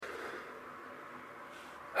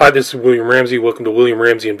Hi, this is William Ramsey. Welcome to William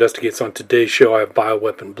Ramsey Investigates. On today's show, I have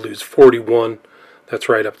Bioweapon Blues 41. That's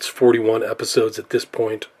right, up to 41 episodes at this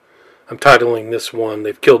point. I'm titling this one,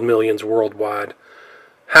 They've Killed Millions Worldwide,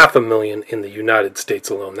 500,000 in the United States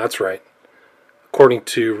alone. That's right. According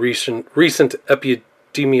to recent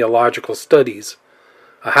epidemiological studies,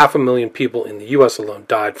 500,000 people in the U.S. alone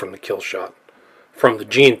died from the kill shot, from the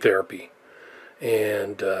gene therapy.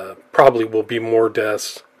 And probably will be more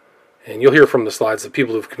deaths. And you'll hear from the slides that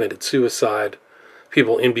people who've committed suicide,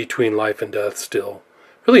 people in between life and death still.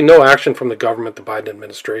 Really no action from the government. The Biden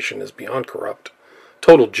administration is beyond corrupt.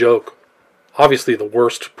 Total joke. Obviously the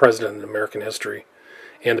worst president in American history.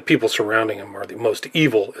 And the people surrounding him are the most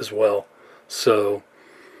evil as well. So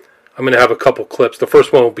I'm going to have a couple clips. The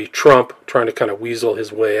first one will be Trump trying to kind of weasel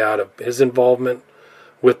his way out of his involvement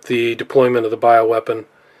with the deployment of the bioweapon.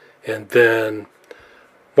 And then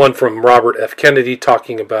one from Robert F. Kennedy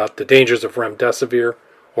talking about the dangers of remdesivir,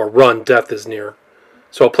 or Run, Death is Near.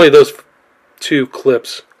 So I'll play those two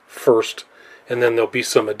clips first, and then there'll be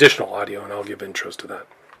some additional audio, and I'll give intros to that.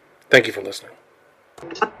 Thank you for listening.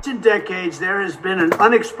 In decades, there has been an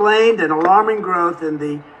unexplained and alarming growth in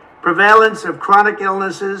the prevalence of chronic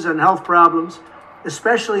illnesses and health problems,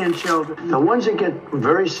 especially in children. The ones that get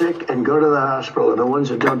very sick and go to the hospital are the ones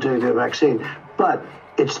that don't take the vaccine. But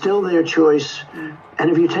it's still their choice. And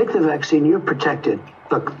if you take the vaccine, you're protected.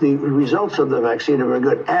 Look, the results of the vaccine are very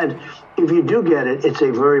good. And if you do get it, it's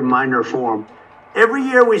a very minor form. Every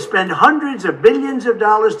year we spend hundreds of billions of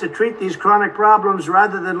dollars to treat these chronic problems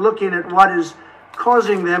rather than looking at what is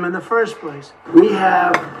causing them in the first place. We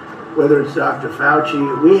have, whether it's Dr.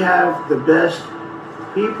 Fauci, we have the best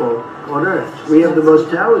people on earth. We have the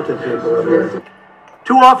most talented people on earth.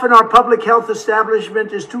 Too often our public health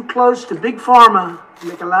establishment is too close to Big Pharma.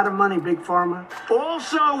 Make a lot of money, Big Pharma.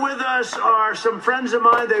 Also with us are some friends of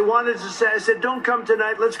mine. They wanted to say, I said, don't come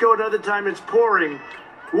tonight. Let's go another time. It's pouring.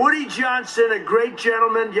 Woody Johnson, a great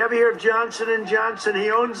gentleman. You ever hear of Johnson & Johnson? He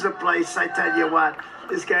owns the place, I tell you what.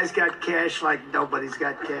 This guy's got cash like nobody's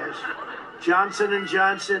got cash. Johnson &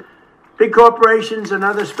 Johnson, big corporations and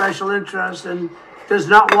other special interests, and does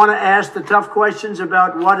not want to ask the tough questions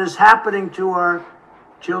about what is happening to our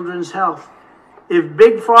children's health. If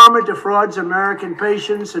Big Pharma defrauds American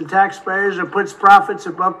patients and taxpayers or puts profits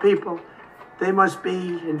above people, they must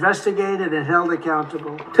be investigated and held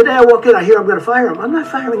accountable. Today I walk in, I hear I'm going to fire him. I'm not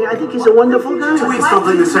firing him. I think he's a wonderful guy. Tweet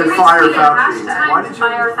something that said fire Fauci. Why did you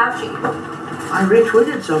fire Fauci? I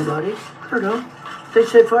retweeted somebody. I don't know. They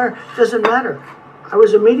said fire. Doesn't matter. I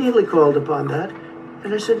was immediately called upon that.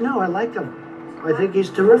 And I said, no, I like him. I think he's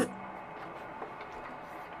terrific.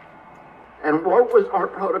 And what was our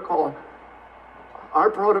protocol? Our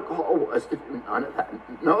protocol was to do none of that.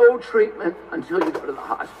 No treatment until you go to the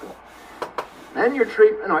hospital. Then your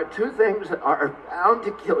treatment are two things that are bound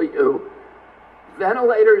to kill you: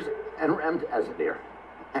 ventilators and remdesivir.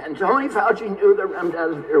 And Tony Fauci knew that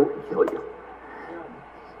remdesivir would kill you.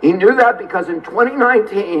 He knew that because in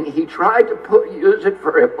 2019, he tried to use it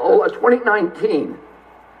for Ebola. 2019,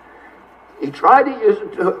 he tried to use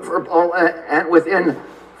it for Ebola, and within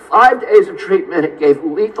 5 days of treatment, it gave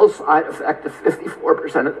lethal side effect to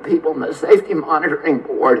 54% of the people, and the Safety Monitoring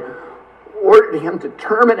Board ordered him to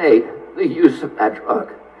terminate the use of that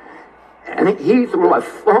drug. And he, through a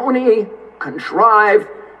phony, contrived,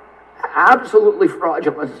 absolutely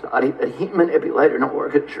fraudulent study that he manipulated and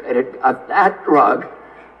orchestrated, got that drug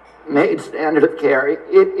made standard of care.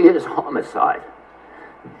 It is homicide.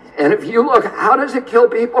 And if you look, how does it kill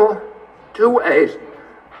people? 2 ways,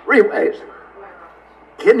 3 ways.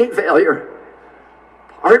 Kidney failure,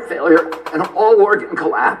 heart failure, and all organ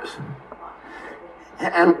collapse.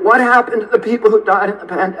 And what happened to the people who died in the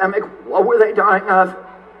pandemic? What were they dying of?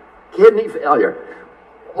 Kidney failure.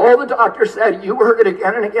 All the doctors said, you heard it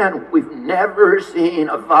again and again, we've never seen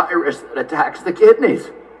a virus that attacks the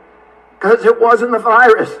kidneys. Because it wasn't the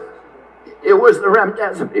virus. It was the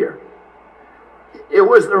remdesivir. It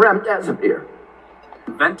was the remdesivir.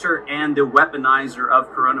 Inventor and the weaponizer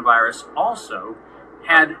of coronavirus also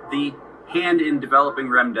had the hand in developing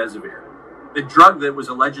remdesivir, the drug that was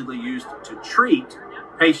allegedly used to treat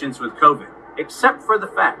patients with COVID, except for the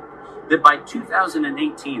fact that by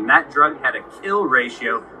 2018, that drug had a kill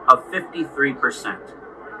ratio of 53%.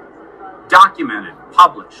 Documented,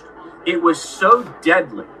 published. It was so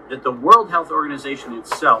deadly that the World Health Organization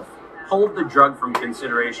itself pulled the drug from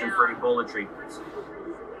consideration for Ebola treatments.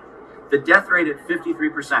 The death rate at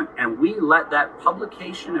 53%, and we let that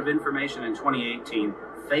publication of information in 2018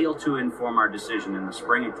 fail to inform our decision in the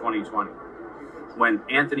spring of 2020, when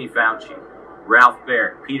Anthony Fauci, Ralph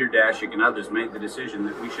Baer, Peter Daszak, and others made the decision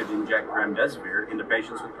that we should inject remdesivir into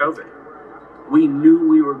patients with COVID. We knew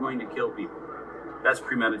we were going to kill people. That's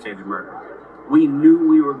premeditated murder. We knew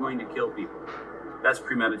we were going to kill people. That's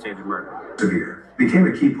premeditated murder. Remdesivir became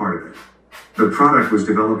a key part of it. The product was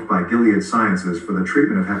developed by Gilead Sciences for the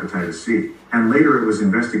treatment of hepatitis C, and later it was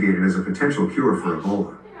investigated as a potential cure for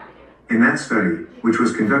Ebola. In that study, which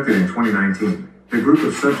was conducted in 2019, the group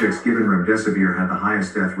of subjects given remdesivir had the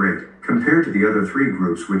highest death rate, compared to the other three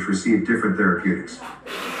groups which received different therapeutics.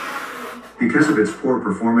 Because of its poor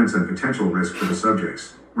performance and potential risk for the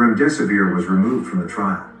subjects, remdesivir was removed from the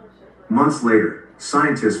trial. Months later,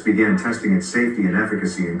 scientists began testing its safety and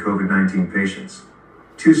efficacy in COVID-19 patients.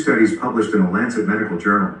 2 studies published in the Lancet Medical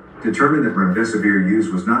Journal determined that remdesivir use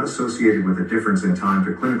was not associated with a difference in time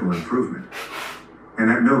to clinical improvement, and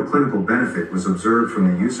that no clinical benefit was observed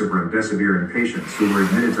from the use of remdesivir in patients who were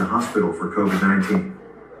admitted to hospital for COVID-19.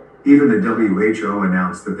 Even the WHO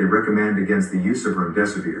announced that they recommend against the use of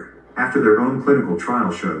remdesivir, after their own clinical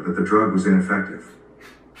trial showed that the drug was ineffective.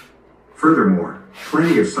 Furthermore,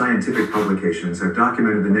 plenty of scientific publications have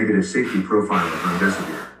documented the negative safety profile of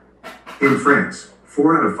remdesivir. In France,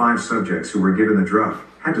 4 out of 5 subjects who were given the drug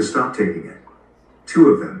had to stop taking it. 2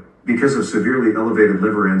 of them, because of severely elevated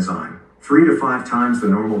liver enzyme, 3 to 5 times the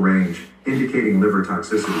normal range, indicating liver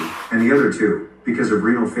toxicity, and the other 2, because of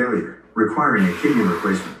renal failure, requiring a kidney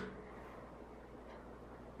replacement.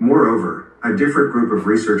 Moreover, a different group of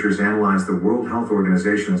researchers analyzed the World Health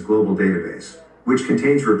Organization's global database, which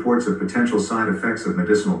contains reports of potential side effects of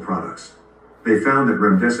medicinal products. They found that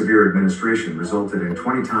remdesivir administration resulted in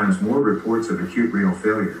 20 times more reports of acute renal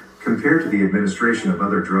failure, compared to the administration of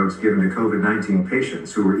other drugs given to COVID-19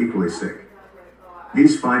 patients who were equally sick.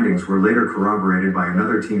 These findings were later corroborated by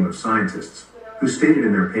another team of scientists, who stated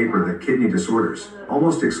in their paper that kidney disorders,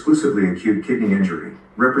 almost exclusively acute kidney injury,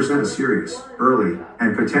 represent a serious, early,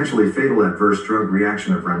 and potentially fatal adverse drug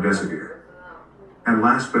reaction of remdesivir. And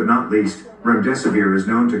last but not least, remdesivir is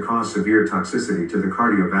known to cause severe toxicity to the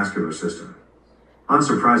cardiovascular system.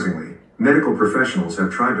 Unsurprisingly, medical professionals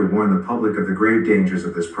have tried to warn the public of the grave dangers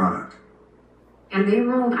of this product. And they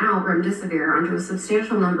rolled out remdesivir onto a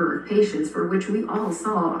substantial number of patients for which we all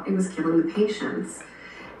saw it was killing the patients.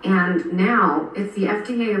 And now it's the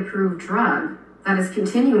FDA-approved drug that is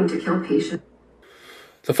continuing to kill patients.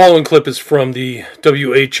 The following clip is from the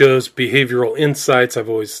WHO's Behavioral Insights. I've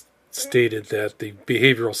always stated that the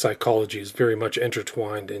behavioral psychology is very much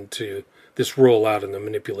intertwined into this rollout and the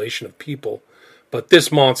manipulation of people. But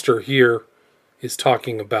this monster here is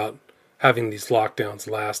talking about having these lockdowns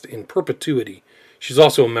last in perpetuity. She's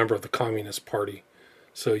also a member of the Communist Party.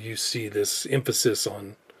 So you see this emphasis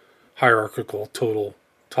on hierarchical, total,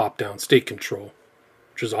 top-down state control,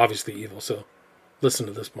 which is obviously evil. So listen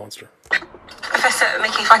to this monster. Professor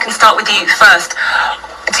Mickey, if I can start with you first.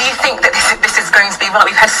 Do you think that this is going to be right?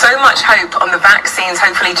 We've had so much hope on the vaccines,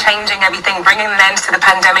 hopefully changing everything, bringing an end to the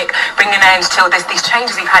pandemic, bringing an end to these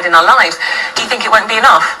changes we've had in our lives. Do you think it won't be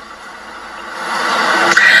enough?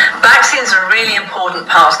 Vaccines are a really important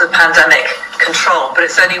part of the pandemic control, but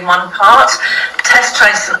it's only one part. Test,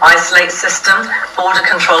 trace and isolate system, border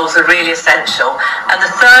controls are really essential. And the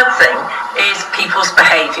third thing is people's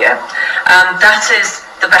behaviour. That is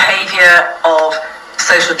the behaviour of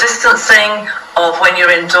social distancing, of when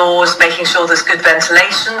you're indoors, making sure there's good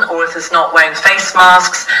ventilation, or if there's not, wearing face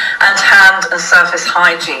masks, and hand and surface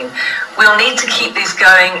hygiene. We'll need to keep these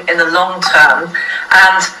going in the long term,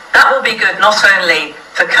 and that will be good not only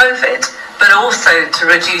for COVID, but also to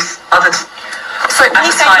reduce other... So when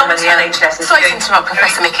you say long term, sorry to interrupt,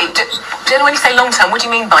 Professor Mickey, do you know when you say long term, what do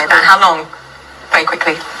you mean by that? How long? Very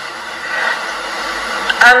quickly.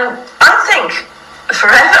 I think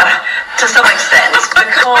forever, to some extent,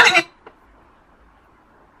 because...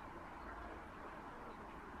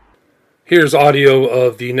 Here's audio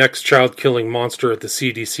of the next child-killing monster at the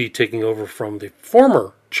CDC taking over from the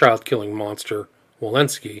former child-killing monster,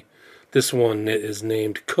 Walensky. This one is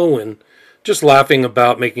named Cohen, just laughing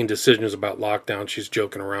about making decisions about lockdown. She's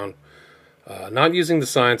joking around, not using the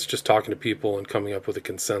science, just talking to people and coming up with a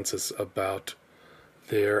consensus about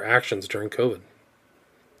their actions during COVID.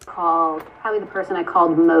 Probably the person I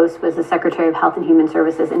called most was the Secretary of Health and Human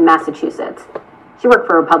Services in Massachusetts. She worked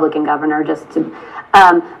for a Republican governor,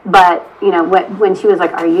 but you know, when she was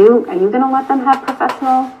like, "Are you going to let them have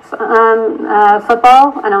professional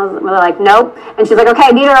football?" And I was like, "Nope." And she's like,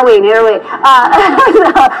 "Okay, neither are we." You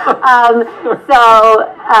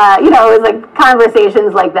know, it was like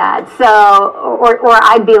conversations like that. So, or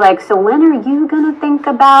I'd be like, "So when are you going to think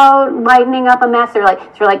about lightening up a mess?" They're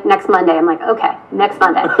like, "Next Monday." I'm like, "Okay, next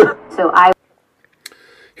Monday."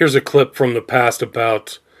 Here's a clip from the past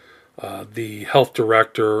about the health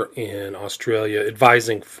director in Australia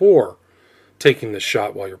advising for taking the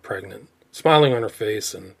shot while you're pregnant. smiling on her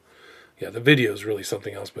face, and yeah, the video is really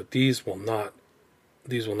something else. But these will not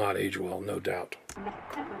age well, no doubt. Women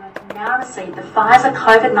can now receive the Pfizer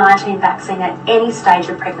COVID-19 vaccine at any stage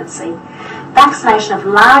of pregnancy. Vaccination of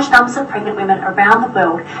large numbers of pregnant women around the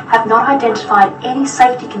world have not identified any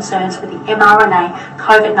safety concerns with the mRNA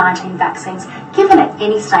COVID-19 vaccines given at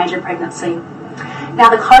any stage of pregnancy. Now,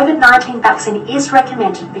 the COVID-19 vaccine is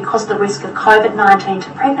recommended because of the risk of COVID-19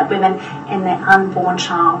 to pregnant women and their unborn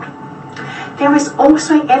child. There is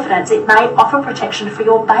also evidence it may offer protection for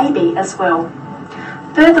your baby as well.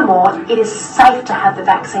 Furthermore, it is safe to have the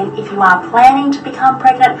vaccine if you are planning to become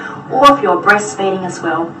pregnant or if you're breastfeeding as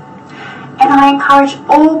well. And I encourage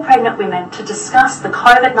all pregnant women to discuss the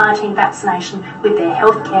COVID-19 vaccination with their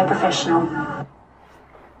healthcare professional.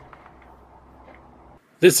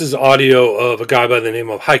 This is audio of a guy by the name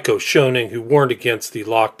of Heiko Schoening who warned against the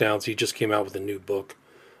lockdowns. He just came out with a new book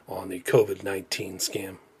on the COVID-19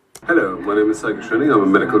 scam. Hello, my name is Heiko Schoening. I'm a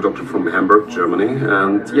medical doctor from Hamburg, Germany,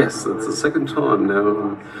 and yes, it's the second time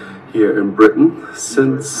now here in Britain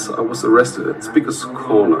since I was arrested at Speaker's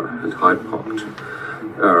Corner in Hyde Park,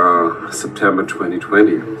 September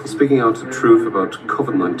 2020, for speaking out the truth about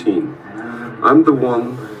COVID-19. I'm the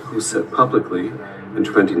one who said publicly in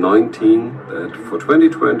 2019 that for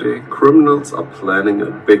 2020 criminals are planning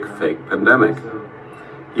a big fake pandemic.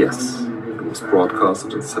 Yes. Was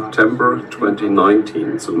broadcasted in September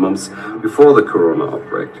 2019, so months before the corona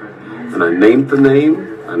outbreak. And I named the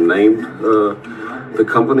name, I named the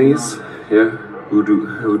companies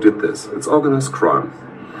who did this. It's organized crime.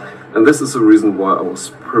 And this is the reason why I was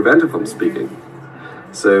prevented from speaking.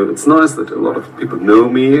 So it's nice that a lot of people know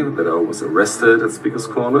me, that I was arrested at Speaker's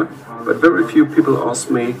Corner, but very few people ask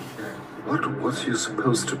me, what was you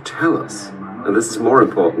supposed to tell us? And this is more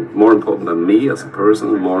important than me as a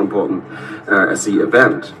person, more important as the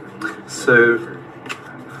event. So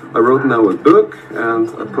I wrote now a book and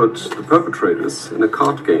I put the perpetrators in a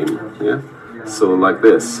card game, yeah? So like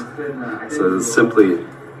this. So it's simply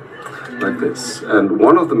like this. And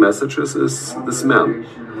one of the messages is this man.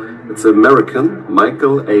 It's American,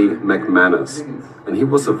 Michael A. McManus. And he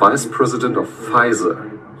was the vice president of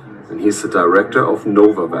Pfizer. And he's the director of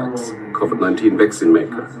Novavax, COVID-19 vaccine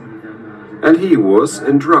maker. And he was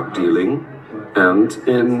in drug dealing and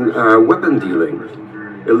in weapon dealing,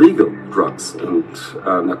 illegal drugs and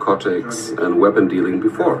narcotics and weapon dealing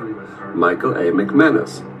before. Michael A.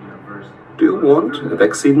 McManus. Do you want a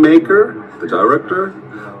vaccine maker, the director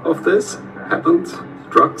of this, happened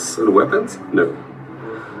drugs and weapons? No.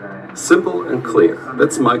 Simple and clear.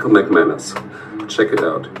 That's Michael McManus. Check it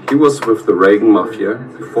out. He was with the Reagan Mafia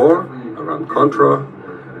before, around Contra,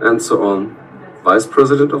 and so on. Vice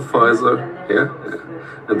President of Pfizer,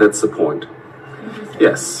 and that's the point.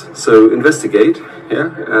 Yes, so investigate,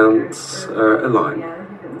 and align.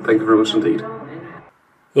 Thank you very much indeed.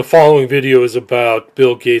 The following video is about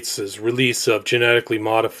Bill Gates' release of genetically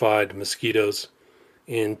modified mosquitoes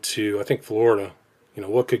into, I think, Florida. You know,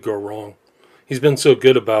 what could go wrong? He's been so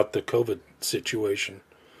good about the COVID situation.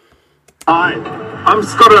 Hi, I'm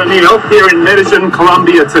Scott O'Neill here in Medellin,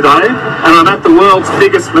 Colombia today, and I'm at the world's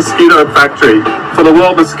biggest mosquito factory for the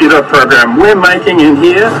World Mosquito Program. We're making in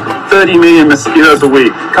here 30 million mosquitoes a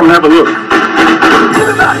week. Come and have a look.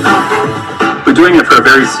 We're doing it for a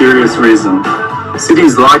very serious reason.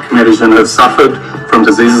 Cities like Medellin have suffered from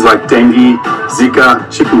diseases like dengue, Zika,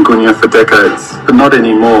 chikungunya for decades, but not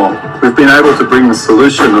anymore. We've been able to bring the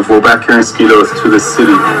solution of Wolbachia mosquitoes to this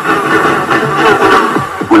city.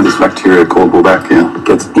 When this bacteria called Wolbachia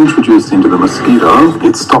gets introduced into the mosquito,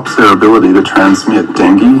 it stops their ability to transmit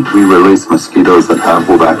dengue. We release mosquitoes that have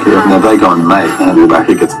Wolbachia. Now they go and mate, and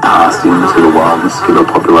Wolbachia gets passed into the wild mosquito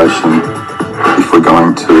population. If we're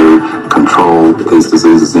going to control these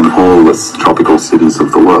diseases in all the tropical cities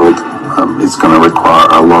of the world, it's going to require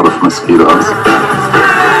a lot of mosquitoes.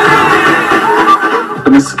 The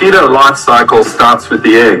mosquito life cycle starts with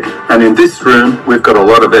the egg, and in this room we've got a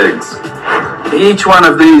lot of eggs. Each one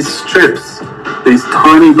of these strips, these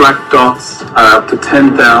tiny black dots, are up to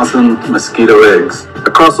 10,000 mosquito eggs.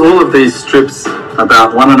 Across all of these strips,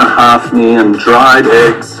 about 1.5 million dried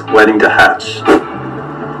eggs waiting to hatch.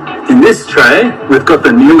 In this tray, we've got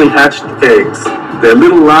the newly hatched eggs. They're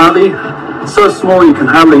little larvae, so small you can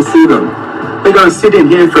hardly see them. They're going to sit in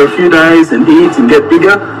here for a few days and eat and get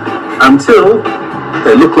bigger until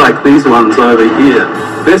they look like these ones over here.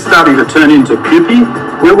 They're starting to turn into pupae.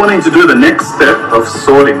 We're wanting to do the next step of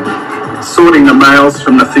sorting the males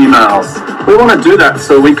from the females. We want to do that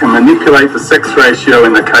so we can manipulate the sex ratio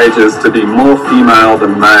in the cages to be more female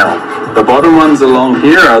than male. The bottom ones along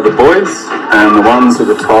here are the boys, and the ones at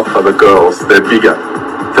the top are the girls. They're bigger.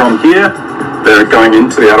 From here, they're going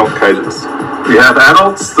into the adult cages. We have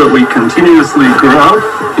adults that we continuously grow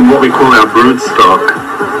in what we call our brood stock.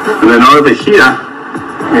 And then over here,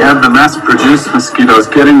 we have the mass-produced mosquitoes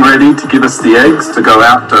getting ready to give us the eggs to go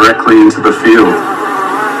out directly into the field.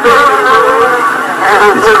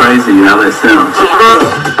 It's crazy how they sound.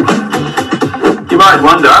 You might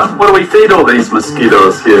wonder, what do we feed all these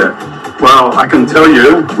mosquitoes here? Well, I can tell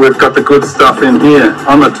you, we've got the good stuff in here.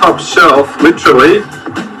 On the top shelf, literally,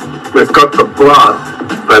 we've got the blood.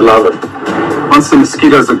 They love it. Once the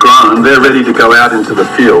mosquitoes are grown, they're ready to go out into the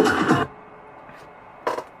field.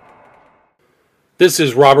 This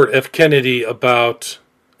is Robert F. Kennedy about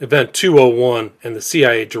Event 201 and the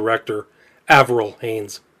CIA director, Avril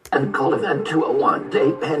Haines. And called Event 201,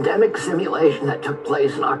 a pandemic simulation that took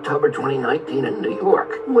place in October 2019 in New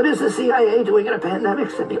York. What is the CIA doing in a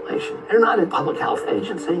pandemic simulation? They're not a public health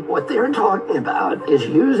agency. What they're talking about is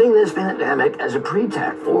using this pandemic as a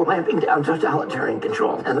pretext for clamping down totalitarian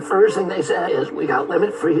control. And the first thing they said is, we got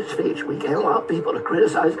limit free speech. We can't allow people to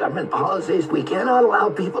criticize government policies. We cannot allow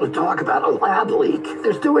people to talk about a lab leak.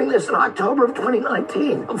 They're doing this in October of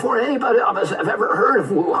 2019, before anybody of us have ever heard of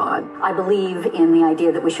Wuhan. I believe in the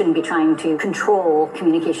idea that we shouldn't be trying to control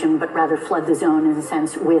communication, but rather flood the zone in a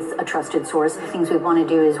sense with a trusted source. Things we want to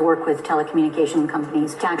do is work with telecommunication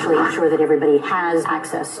companies to actually ensure that everybody has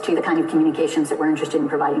access to the kind of communications that we're interested in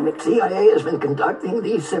providing. The CIA has been conducting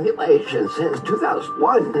these simulations since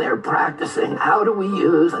 2001. They're practicing how do we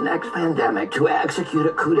use the next pandemic to execute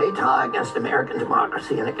a coup d'etat against American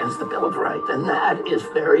democracy and against the Bill of Rights. And that is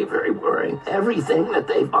very, very worrying. Everything that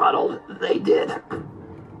they modeled, they did.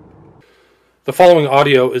 The following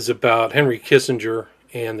audio is about Henry Kissinger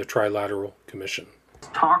and the Trilateral Commission.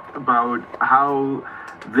 Talk about how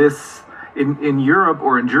this, in Europe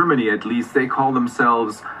or in Germany at least, they call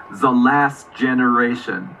themselves the last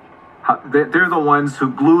generation. They're the ones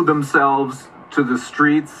who glue themselves to the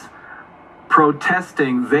streets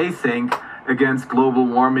protesting, they think, against global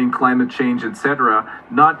warming, climate change, etc.,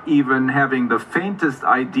 not even having the faintest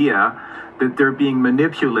idea that they're being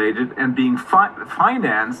manipulated and being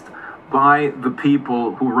financed by the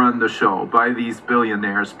people who run the show, by these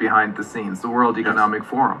billionaires behind the scenes, the World Economic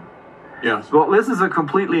Forum. Yes. Well, this is a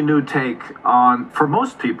completely new take on, for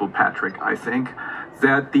most people, Patrick, I think,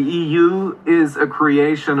 that the EU is a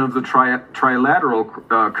creation of the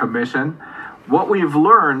Trilateral Commission. What we've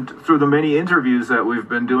learned through the many interviews that we've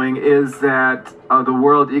been doing is that the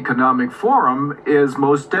World Economic Forum is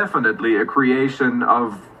most definitely a creation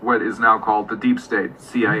of what is now called the deep state,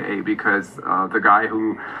 CIA, because the guy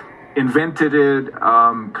who invented it,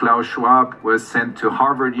 Klaus Schwab, was sent to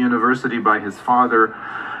Harvard University by his father,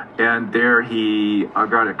 and there he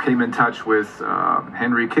came in touch with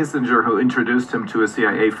Henry Kissinger, who introduced him to a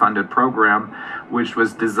CIA-funded program, which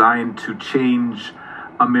was designed to change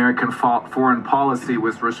American foreign policy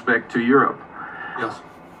with respect to Europe. Yes.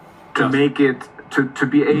 To make it, to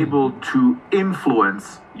be able to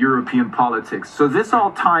influence European politics. So this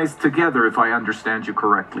all ties together, if I understand you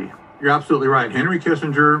correctly. You're absolutely right. Henry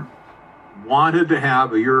Kissinger wanted to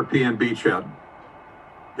have a European beachhead.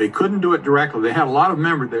 They couldn't do it directly. They had a lot of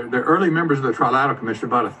members. The early members of the Trilateral Commission,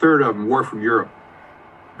 about a third of them were from Europe.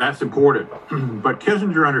 That's important. But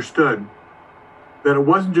Kissinger understood that it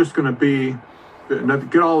wasn't just going to be,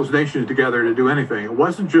 get all those nations together to do anything. It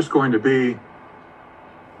wasn't just going to be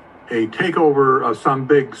a takeover of some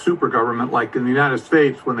big super government like in the United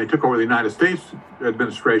States when they took over the United States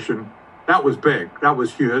administration. That was big. That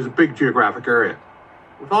was huge. It was a big geographic area.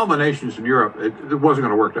 With all the nations in Europe, it wasn't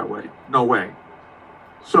going to work that way. No way.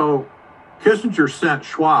 So Kissinger sent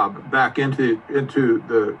Schwab back into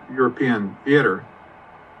the European theater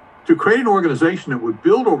to create an organization that would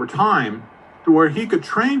build over time to where he could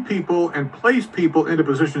train people and place people into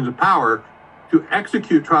positions of power to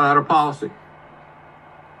execute trilateral policy.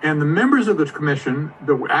 And the members of the commission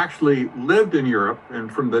that actually lived in Europe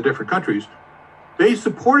and from the different countries, they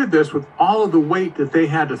supported this with all of the weight that they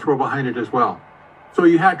had to throw behind it as well. So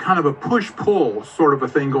you had kind of a push-pull sort of a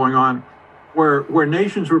thing going on where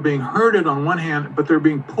nations were being herded on one hand, but they're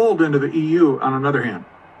being pulled into the EU on another hand.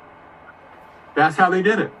 That's how they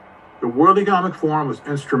did it. The World Economic Forum was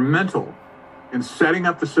instrumental in setting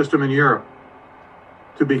up the system in Europe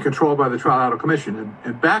to be controlled by the Trilateral Commission.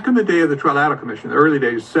 And back in the day of the Trilateral Commission, the early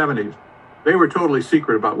days, 70s, they were totally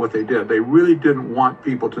secret about what they did. They really didn't want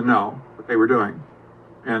people to know what they were doing.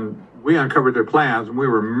 And we uncovered their plans, and we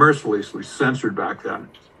were mercilessly censored back then.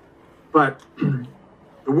 But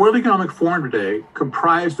the World Economic Forum today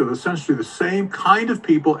comprised of essentially the same kind of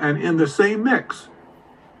people and in the same mix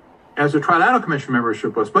as the Trilateral Commission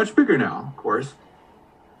membership was, much bigger now, of course.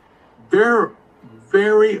 They're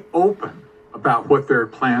very open about what their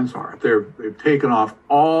plans are. They've taken off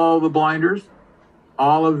all the blinders,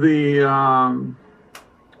 all of the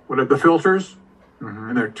the filters,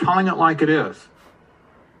 and they're telling it like it is.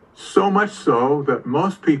 So much so that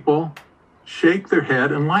most people shake their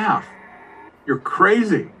head and laugh. You're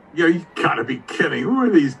crazy. You gotta be kidding. Who are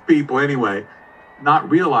these people anyway? Not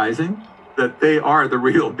realizing that they are the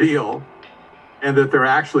real deal and that they're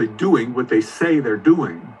actually doing what they say they're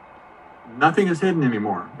doing. Nothing is hidden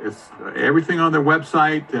anymore. It's everything on their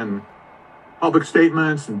website and public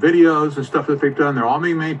statements and videos and stuff that they've done. They're all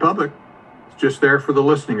being made public. It's just there for the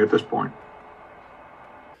listening at this point.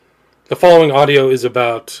 The following audio is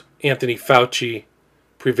about Anthony Fauci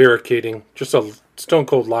prevaricating, just a stone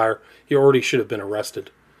cold liar. He already should have been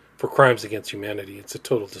arrested for crimes against humanity. It's a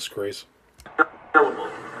total disgrace.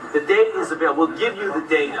 The data is available. We'll give you the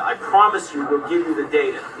data. I promise you, we'll give you the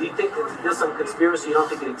data. Do you think that there's some conspiracy? You don't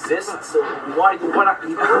think it exists? So why do you want to?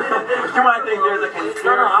 Do I think there's a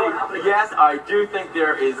conspiracy? Yes, I do think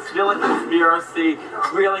there is still a conspiracy,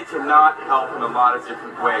 really, to not help in a lot of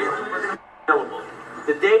different ways.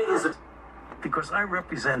 The data is because I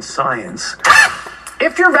represent science.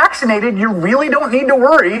 If you're vaccinated, you really don't need to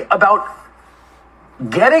worry about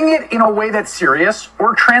getting it in a way that's serious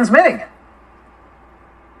or transmitting it.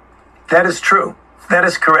 That is true. That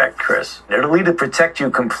is correct, Chris. It'll either protect you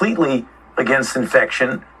completely against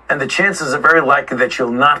infection, and the chances are very likely that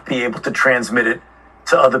you'll not be able to transmit it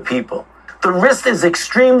to other people. The risk is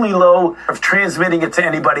extremely low of transmitting it to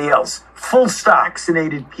anybody else. Full stop.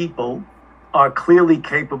 Vaccinated people are clearly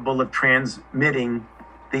capable of transmitting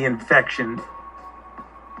the infection.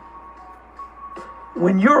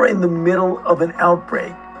 When you're in the middle of an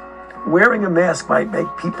outbreak, wearing a mask might make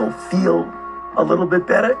people feel a little bit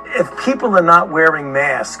better. If people are not wearing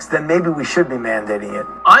masks, then maybe we should be mandating it.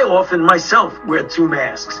 I often myself wear 2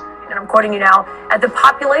 masks. And I'm quoting you now, at the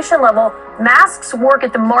population level, masks work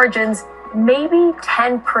at the margins maybe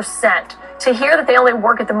 10%. To hear that they only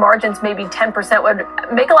work at the margins maybe 10% would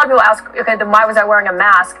make a lot of people ask, okay, then why was I wearing a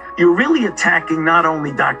mask? You're really attacking not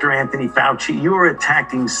only Dr. Anthony Fauci, you're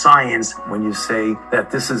attacking science when you say that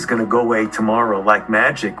this is going to go away tomorrow like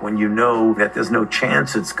magic, when you know that there's no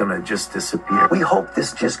chance it's going to just disappear. We hope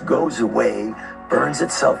this just goes away, burns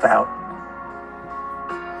itself out.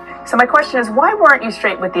 So my question is, why weren't you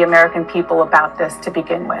straight with the American people about this to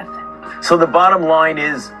begin with? So the bottom line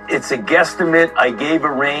is, it's a guesstimate. I gave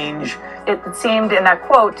a range. It seemed in that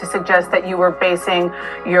quote to suggest that you were basing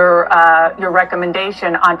your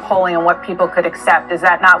recommendation on polling and what people could accept. Is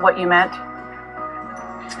that not what you meant?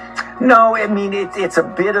 No, I mean, it's a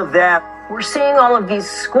bit of that. We're seeing all of these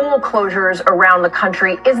school closures around the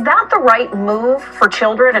country. Is that the right move for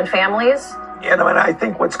children and families? You know, and I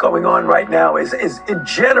think what's going on right now is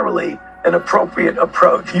generally an appropriate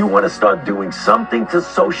approach. You want to start doing something to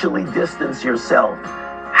socially distance yourself.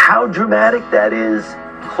 How dramatic that is,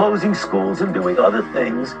 closing schools and doing other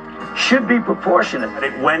things, should be proportionate.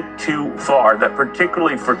 It went too far, that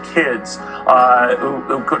particularly for kids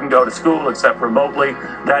who couldn't go to school except remotely,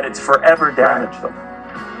 that it's forever damaged them.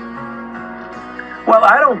 Well,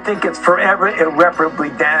 I don't think it's forever irreparably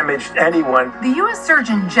damaged anyone. The U.S.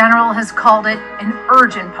 Surgeon General has called it an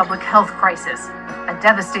urgent public health crisis, a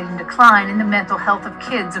devastating decline in the mental health of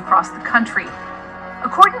kids across the country.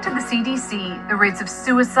 According to the CDC, the rates of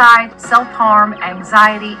suicide, self-harm,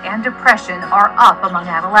 anxiety, and depression are up among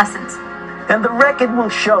adolescents. And the record will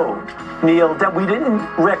show, Neil, that we didn't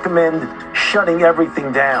recommend shutting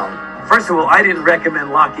everything down. First of all, I didn't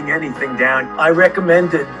recommend locking anything down. I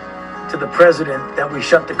recommended to the president that we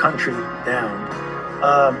shut the country down.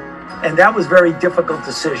 And that was a very difficult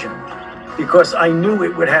decision because I knew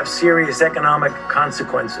it would have serious economic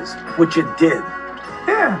consequences, which it did.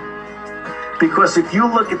 Yeah. Because if you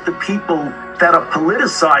look at the people that are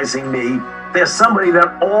politicizing me, there's somebody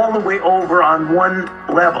that all the way over on one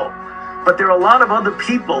level. But there are a lot of other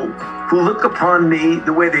people who look upon me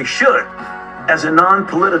the way they should, as a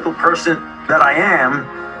non-political person that I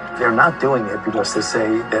am. They're not doing it because they say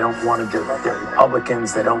they don't want to do it. They're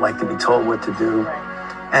Republicans. They don't like to be told what to do.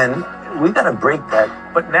 And we got to break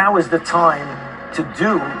that. But now is the time to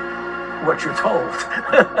do what you're told.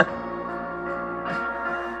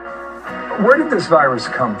 Where did this virus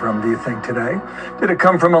come from, do you think, today? Did it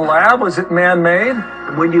come from a lab? Was it man-made?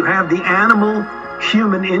 When you have the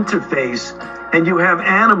animal-human interface and you have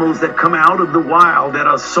animals that come out of the wild that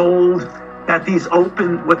are sold at these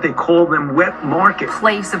open, what they call them, wet markets.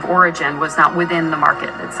 Place of origin was not within the market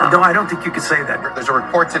itself. No, I don't think you could say that. There's a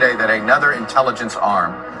report today that another intelligence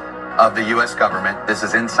arm of the U.S. government, this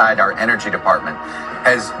is inside our energy department,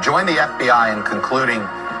 has joined the FBI in concluding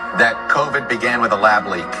that COVID began with a lab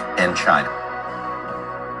leak in China.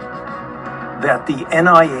 that the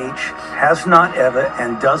NIH has not ever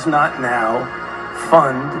and does not now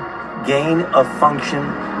fund gain-of-function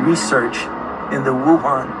research in the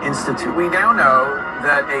Wuhan Institute. We now know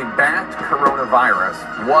that a bat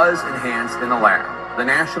coronavirus was enhanced in a lab. The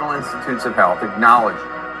National Institutes of Health acknowledged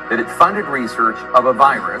that it funded research of a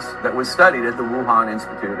virus that was studied at the Wuhan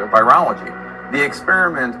Institute of Virology. The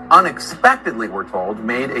experiment unexpectedly, we're told,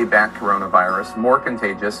 made a bat coronavirus more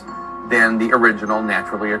contagious than the original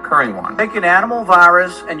naturally occurring one. Take an animal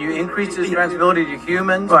virus and you increase its transmissibility to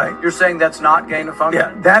humans. Right. You're saying that's not gain of function?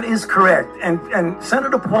 Yeah, that is correct. And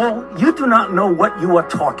Senator Paul, you do not know what you are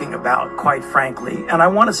talking about, quite frankly. And I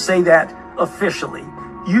want to say that officially.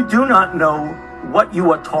 You do not know what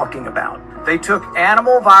you are talking about. They took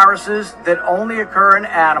animal viruses that only occur in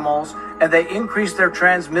animals and they increased their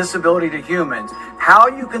transmissibility to humans. How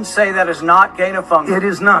you can say that is not gain of function? It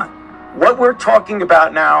is not. What we're talking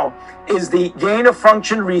about now is the gain of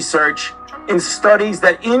function research in studies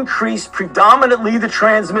that increase predominantly the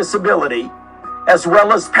transmissibility as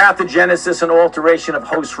well as pathogenesis and alteration of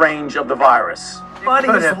host range of the virus. But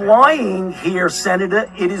he's lying here,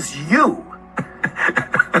 Senator. It is you.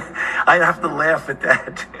 I have to laugh at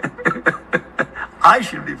that. I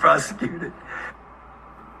should be prosecuted.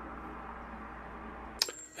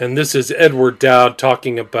 And this is Edward Dowd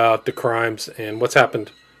talking about the crimes and what's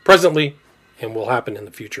happened presently and will happen in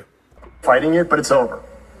the future. Fighting it, but it's over.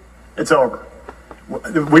 It's over.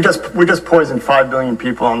 We just poisoned 5 billion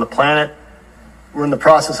people on the planet. We're in the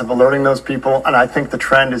process of alerting those people, and I think the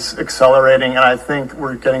trend is accelerating, and I think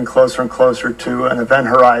we're getting closer and closer to an event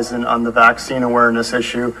horizon on the vaccine awareness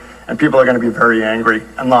issue, and people are going to be very angry,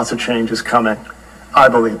 and lots of change is coming. I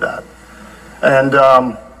believe that. And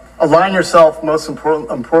align yourself, most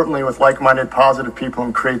importantly, with like-minded, positive people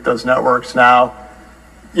and create those networks now.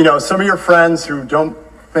 You know, some of your friends who don't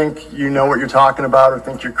think you know what you're talking about or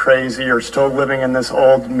think you're crazy or still living in this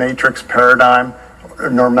old matrix paradigm or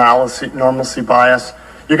normalcy bias,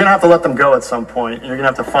 you're going to have to let them go at some point, and you're going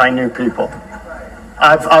to have to find new people.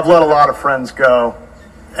 I've let a lot of friends go,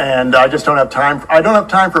 and I just don't have time. I don't have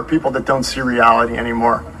time for people that don't see reality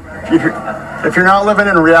anymore. If you're not living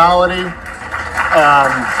in reality,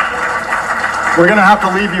 we're going to have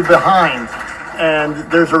to leave you behind. And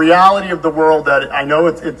there's a reality of the world that I know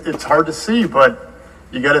it's hard to see, but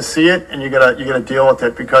you got to see it and you got to deal with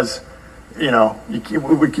it, because you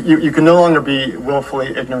can no longer be willfully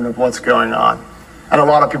ignorant of what's going on, and a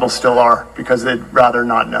lot of people still are because they'd rather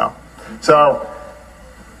not know. So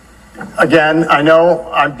again, I know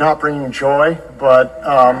I'm not bringing joy, but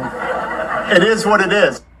it is what it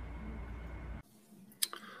is.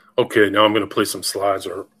 Okay, now I'm going to play some slides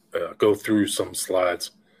or go through some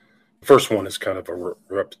slides. The first one is kind of a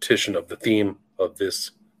repetition of the theme of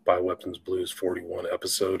this Bioweapons Blues 41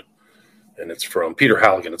 episode, and it's from Peter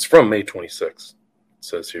Halligan. It's from May 26th. It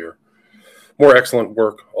says here, more excellent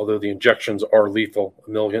work. Although the injections are lethal,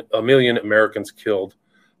 a million Americans killed,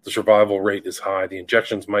 the survival rate is high. The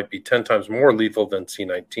injections might be 10 times more lethal than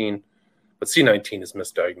C-19, but C-19 is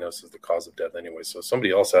misdiagnosed as the cause of death anyway, so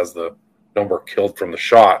somebody else has the number killed from the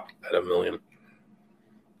shot at a million.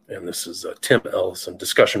 And this is Tim Ellison,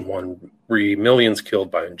 discussion 1, millions killed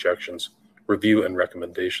by injections, review and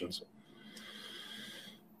recommendations.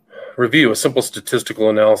 Review, a simple statistical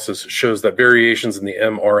analysis shows that variations in the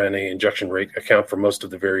mRNA injection rate account for most of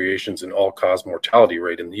the variations in all-cause mortality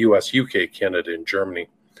rate in the US, UK, Canada, and Germany,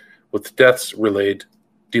 with deaths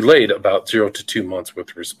delayed about 0 to 2 months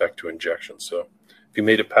with respect to injections. So if you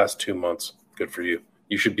made it past 2 months, good for you.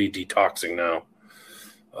 You should be detoxing now.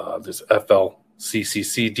 There's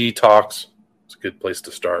FLCCC detox. It's a good place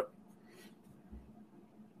to start.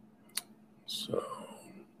 So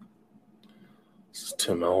this is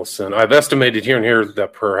Tim Ellison. I've estimated here and here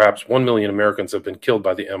that perhaps 1 million Americans have been killed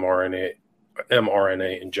by the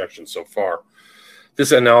mRNA injection so far.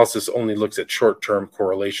 This analysis only looks at short-term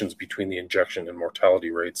correlations between the injection and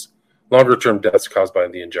mortality rates. Longer-term deaths caused by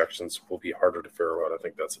the injections will be harder to figure out. I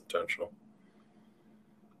think that's intentional.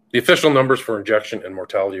 The official numbers for injection and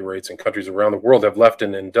mortality rates in countries around the world have left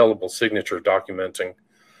an indelible signature documenting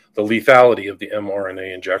the lethality of the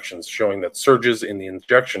mRNA injections, showing that surges in the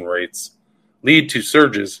injection rates lead to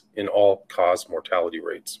surges in all-cause mortality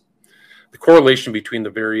rates. The correlation between the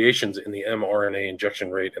variations in the mRNA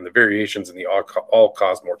injection rate and the variations in the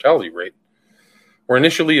all-cause mortality rate were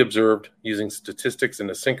initially observed using statistics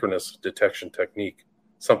and a synchronous detection technique,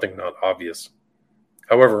 something not obvious.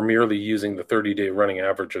 However, merely using the 30-day running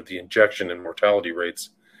average of the injection and mortality rates,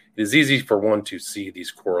 it is easy for one to see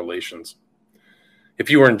these correlations. If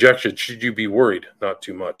you were injected, should you be worried? Not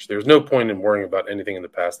too much. There's no point in worrying about anything in the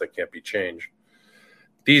past that can't be changed.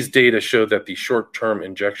 These data show that the short-term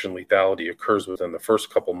injection lethality occurs within the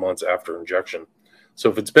first couple months after injection.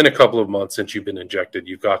 So if it's been a couple of months since you've been injected,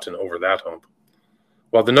 you've gotten over that hump.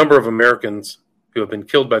 While the number of Americans who have been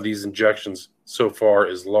killed by these injections so far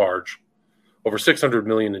is large, over 600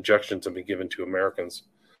 million injections have been given to Americans.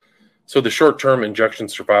 So the short-term injection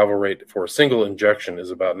survival rate for a single injection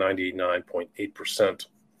is about 99.8%.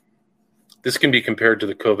 This can be compared to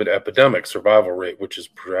the COVID epidemic survival rate, which is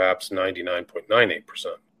perhaps 99.98%.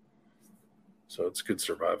 So it's good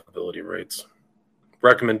survivability rates.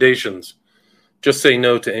 Recommendations: just say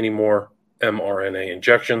no to any more mRNA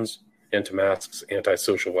injections, anti-masks,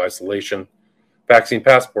 anti-social isolation, vaccine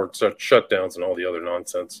passports, shutdowns, and all the other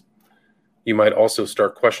nonsense. You might also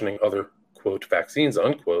start questioning other, quote, vaccines,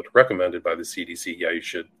 unquote, recommended by the CDC. Yeah, you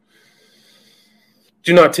should.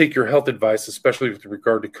 Do not take your health advice, especially with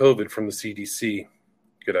regard to COVID, from the CDC.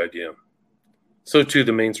 Good idea. So too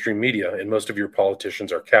the mainstream media, and most of your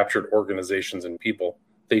politicians are captured organizations and people.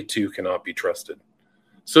 They too cannot be trusted.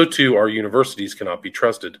 So too our universities cannot be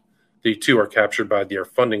trusted. They too are captured by their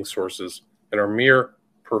funding sources and are mere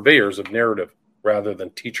purveyors of narrative rather than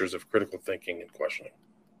teachers of critical thinking and questioning.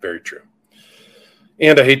 Very true.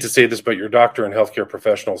 And I hate to say this, but your doctor and healthcare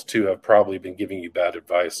professionals too have probably been giving you bad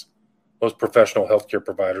advice. Most professional healthcare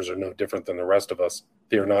providers are no different than the rest of us.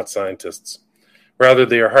 They are not scientists. Rather,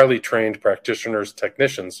 they are highly trained practitioners,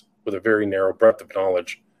 technicians with a very narrow breadth of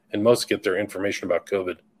knowledge, and most get their information about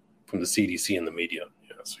COVID from the CDC and the media.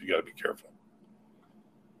 Yeah, so you got to be careful.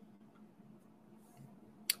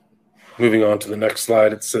 Moving on to the next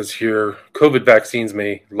slide, it says here, COVID vaccines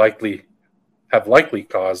may likely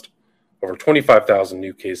caused over 25,000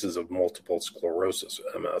 new cases of multiple sclerosis,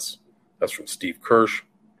 MS. That's from Steve Kirsch.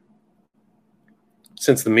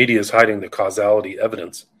 Since the media is hiding the causality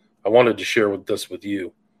evidence, I wanted to share this with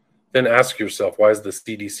you. Then ask yourself, why is the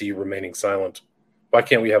CDC remaining silent? Why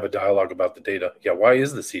can't we have a dialogue about the data? Yeah, why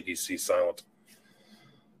is the CDC silent?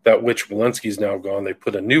 That witch Walensky's now gone. They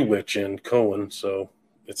put a new witch in, Cohen, so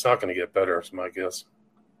it's not going to get better, is my guess.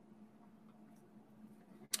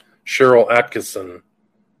 Cheryl Atkinson,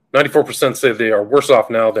 94% say they are worse off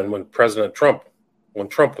now than when Trump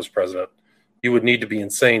was president. You would need to be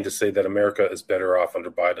insane to say that America is better off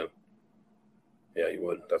under Biden. Yeah, you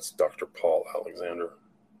would. That's Dr. Paul Alexander.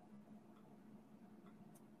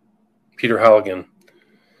 Peter Halligan.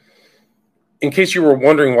 In case you were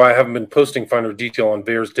wondering why I haven't been posting finer detail on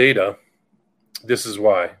VAERS data, this is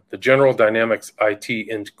why. The General Dynamics IT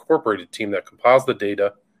Incorporated team that compiles the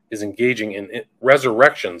data is engaging in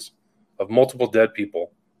resurrections of multiple dead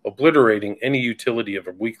people, obliterating any utility of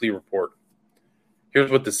a weekly report. Here's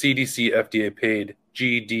what the CDC FDA paid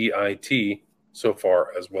GDIT so far,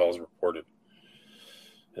 as well as reported.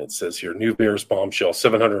 And it says here, new VAERS bombshell,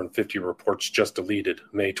 750 reports just deleted,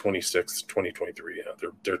 May 26, 2023. Yeah,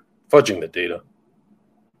 they're fudging the data.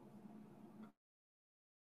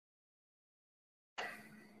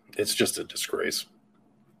 It's just a disgrace.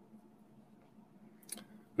 And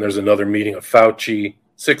there's another meeting of Fauci,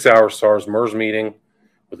 6-hour SARS-MERS meeting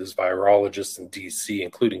with his virologists in D.C.,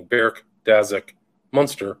 including Barrick, Daszak,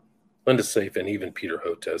 Munster, Linda Safe, and even Peter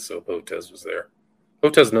Hotez. So Hotez was there.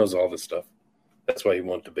 Hotez knows all this stuff. That's why he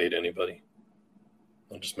won't debate anybody.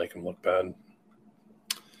 I'll just make him look bad.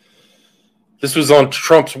 This was on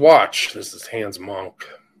Trump's watch. This is Hans Monk.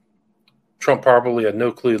 Trump probably had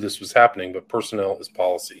no clue this was happening, but personnel is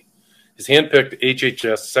policy. His handpicked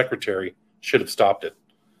HHS secretary should have stopped it.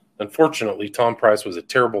 Unfortunately, Tom Price was a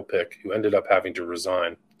terrible pick who ended up having to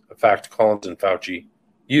resign, a fact Collins and Fauci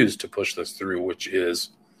used to push this through, which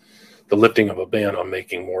is the lifting of a ban on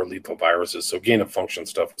making more lethal viruses. So gain-of-function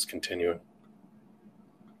stuff is continuing.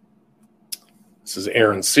 This is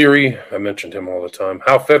Aaron Siri. I mentioned him all the time.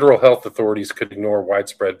 How federal health authorities could ignore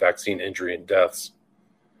widespread vaccine injury and deaths.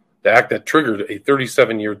 The act that triggered a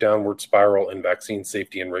 37-year downward spiral in vaccine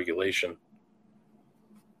safety and regulation.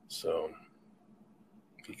 So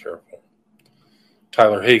be careful.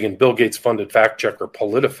 Tyler Hagan, Bill Gates funded fact checker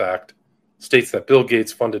PolitiFact, states that Bill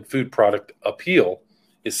Gates funded food product appeal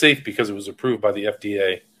is safe because it was approved by the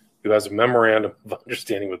FDA, who has a memorandum of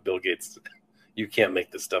understanding with Bill Gates. You can't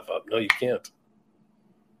make this stuff up. No, you can't.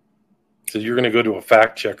 So you're going to go to a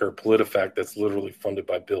fact checker, PolitiFact, that's literally funded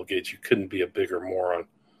by Bill Gates. You couldn't be a bigger moron.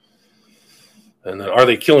 And then, are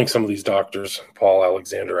they killing some of these doctors? Paul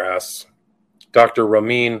Alexander asks. Dr.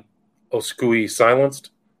 Ramin Oskoui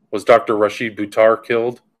silenced? Was Dr. Rashid Buttar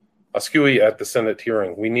killed? Oskoui at the Senate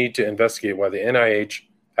hearing. We need to investigate why the NIH,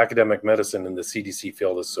 academic medicine, and the CDC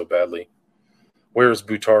failed us so badly. Where is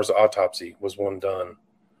Buttar's autopsy? Was one done?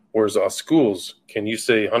 Where's Oskoui's? Can you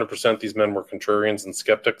say 100% these men were contrarians and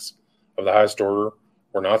skeptics of the highest order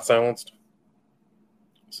were not silenced?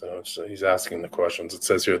 So he's asking the questions. It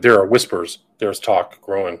says here, there are whispers, there's talk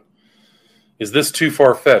growing. Is this too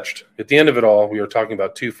far-fetched? At the end of it all, we are talking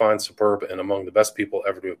about two fine, superb, and among the best people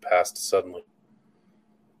ever to have passed suddenly.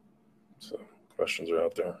 So questions are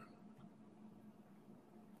out there.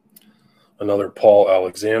 Another Paul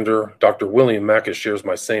Alexander. Dr. William Mackus shares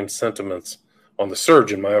my same sentiments on the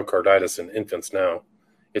surge in myocarditis in infants now.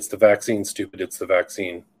 It's the vaccine, stupid, it's the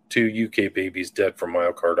vaccine. 2 UK babies dead from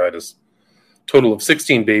myocarditis. Total of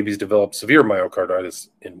 16 babies developed severe myocarditis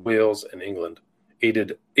in Wales and England.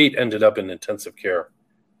 8 ended up in intensive care.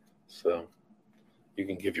 So you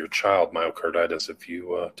can give your child myocarditis if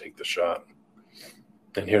you take the shot.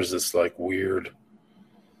 And here's this like weird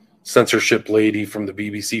censorship lady from the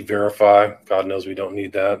BBC Verify. God knows we don't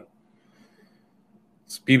need that.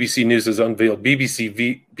 BBC News has unveiled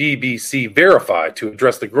BBC Verify to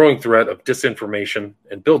address the growing threat of disinformation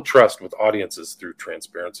and build trust with audiences through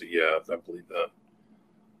transparency. Yeah, I believe that.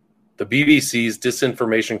 The BBC's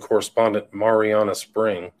disinformation correspondent Mariana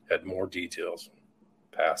Spring had more details.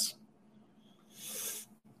 Pass.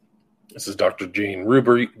 This is Dr. Jane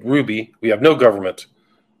Ruby. We have no government.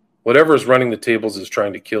 Whatever is running the tables is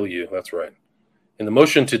trying to kill you. That's right. In the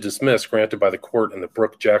motion to dismiss granted by the court in the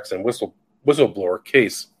Brooke Jackson whistleblower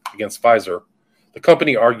case against Pfizer, the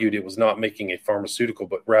company argued it was not making a pharmaceutical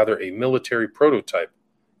but rather a military prototype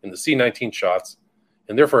in the C-19 shots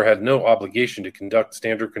and therefore had no obligation to conduct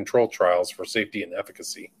standard control trials for safety and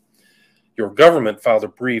efficacy. Your government filed a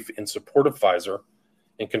brief in support of Pfizer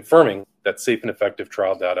in confirming that safe and effective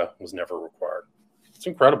trial data was never required. It's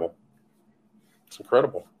incredible. It's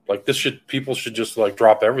incredible. Like people should just like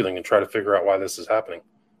drop everything and try to figure out why this is happening.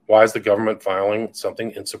 Why is the government filing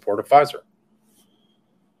something in support of Pfizer?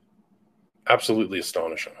 Absolutely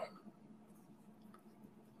astonishing.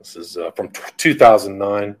 This is from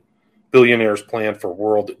 2009. Billionaires' plan for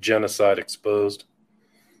world genocide exposed.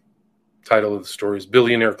 Title of the story is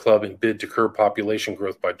Billionaire Club in Bid to Curb Population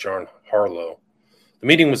Growth by John Harlow. The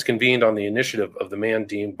meeting was convened on the initiative of the man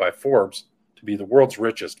deemed by Forbes to be the world's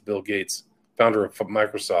richest, Bill Gates, founder of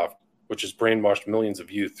Microsoft, which has brainwashed millions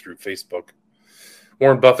of youth through Facebook.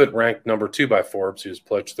 Warren Buffett ranked number 2 by Forbes, who has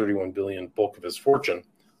pledged $31 billion, bulk of his fortune,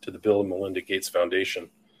 to the Bill and Melinda Gates Foundation.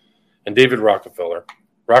 And David Rockefeller.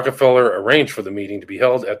 Rockefeller arranged for the meeting to be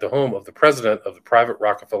held at the home of the president of the private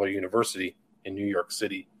Rockefeller University in New York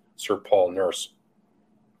City, Sir Paul Nurse.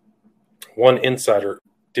 One insider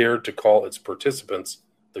dared to call its participants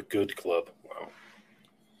the Good Club. Wow.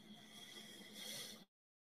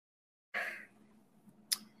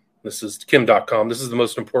 This is Kim.com. This is the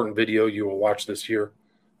most important video you will watch this year.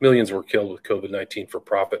 Millions were killed with COVID-19 for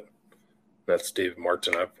profit. That's David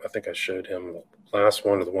Martin. I think I showed him the last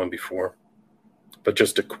one or the one before. But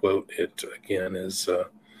just to quote it again is,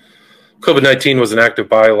 COVID-19 was an act of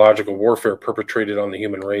biological warfare perpetrated on the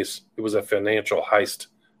human race. It was a financial heist.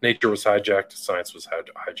 Nature was hijacked. Science was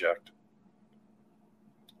hijacked.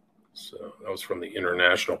 So that was from the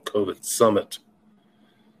International COVID Summit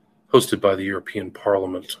hosted by the European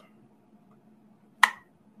Parliament.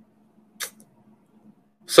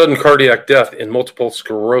 Sudden cardiac death in multiple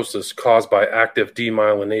sclerosis caused by active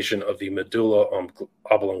demyelination of the medulla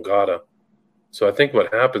oblongata. So I think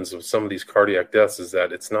what happens with some of these cardiac deaths is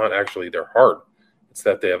that it's not actually their heart. It's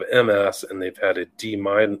that they have MS and they've had a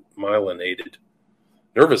demyelinated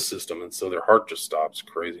nervous system. And so their heart just stops.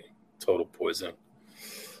 Crazy. Total poison.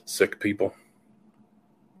 Sick people.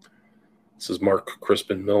 This is Mark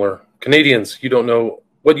Crispin Miller. Canadians, you don't know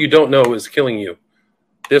what you don't know is killing you.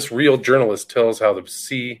 This real journalist tells how the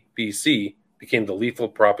CBC became the lethal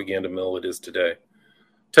propaganda mill it is today.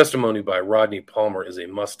 Testimony by Rodney Palmer is a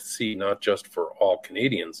must-see, not just for all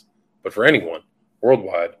Canadians, but for anyone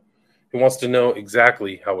worldwide who wants to know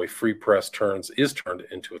exactly how a free press is turned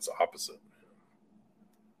into its opposite.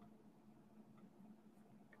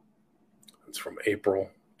 It's from April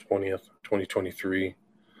 20th, 2023.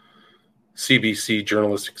 CBC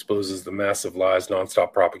journalist exposes the massive lies,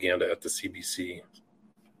 nonstop propaganda at the CBC.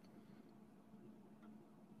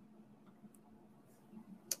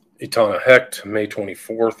 Itana Hecht, May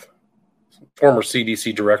 24th. Former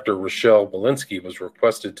CDC Director Rochelle Walensky was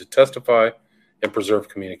requested to testify and preserve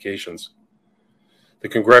communications. The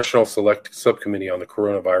Congressional Select Subcommittee on the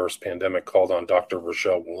Coronavirus Pandemic called on Dr.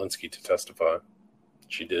 Rochelle Walensky to testify.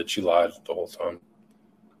 She did. She lied the whole time.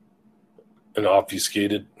 And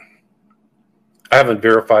obfuscated. I haven't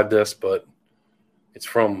verified this, but it's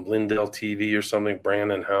from Lindell TV or something,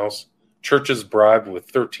 Brandon House. Churches bribed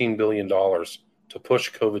with $13 billion to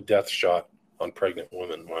push COVID death shot on pregnant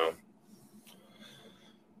women. Wow.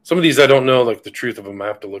 Some of these I don't know, like the truth of them. I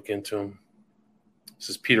have to look into them. This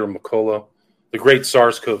is Peter McCullough. The Great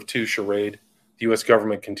SARS-CoV-2 Charade. The U.S.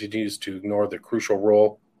 government continues to ignore the crucial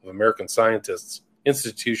role of American scientists,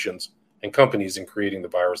 institutions, and companies in creating the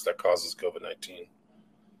virus that causes COVID-19.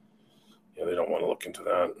 They don't want to look into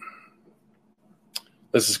that.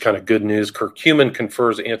 This is kind of good news. Curcumin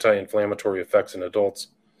confers anti-inflammatory effects in adults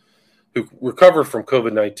who recovered from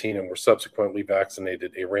COVID-19 and were subsequently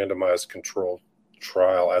vaccinated, a randomized controlled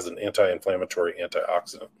trial as an anti-inflammatory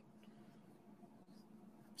antioxidant.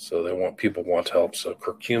 So people want help. So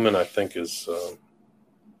curcumin, I think, is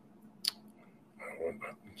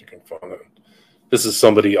you can find it. This is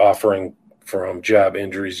somebody offering from Jab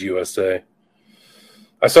Injuries USA.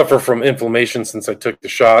 I suffer from inflammation since I took the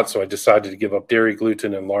shot, so I decided to give up dairy,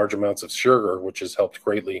 gluten, and large amounts of sugar, which has helped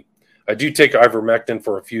greatly. I do take ivermectin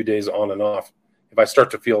for a few days on and off if I start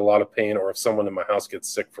to feel a lot of pain or if someone in my house gets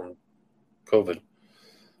sick from COVID.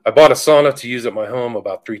 I bought a sauna to use at my home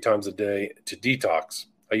about 3 times a day to detox.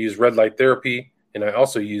 I use red light therapy, and I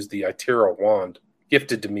also use the Itera wand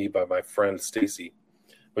gifted to me by my friend Stacy,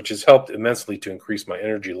 which has helped immensely to increase my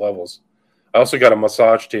energy levels. I also got a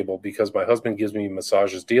massage table because my husband gives me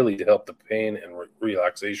massages daily to help the pain and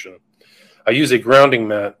relaxation. I use a grounding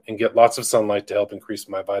mat and get lots of sunlight to help increase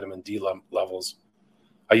my vitamin D levels.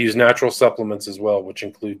 I use natural supplements as well, which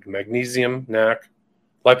include magnesium, NAC,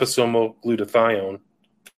 liposomal glutathione,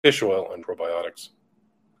 fish oil, and probiotics.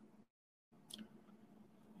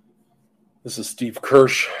 This is Steve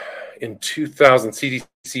Kirsch. In 2000,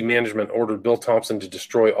 CDC management ordered Bill Thompson to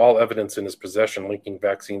destroy all evidence in his possession linking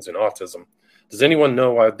vaccines and autism. Does anyone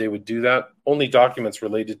know why they would do that? Only documents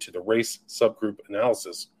related to the race subgroup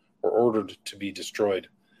analysis were ordered to be destroyed.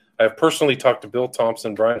 I have personally talked to Bill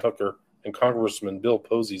Thompson, Brian Hooker, and Congressman Bill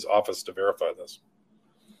Posey's office to verify this.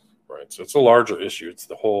 Right, so it's a larger issue. It's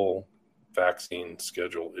the whole vaccine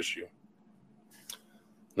schedule issue.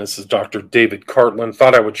 This is Dr. David Cartland.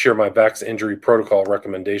 Thought I would share my vax injury protocol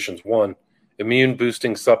recommendations. 1, immune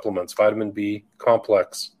boosting supplements, vitamin B,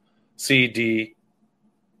 complex, C, D,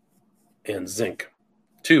 and zinc.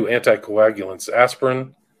 2, anticoagulants,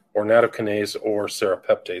 aspirin or nattokinase or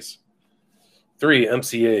serrapeptase. 3,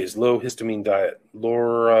 MCAs, low histamine diet,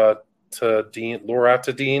 loratadine,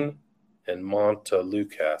 and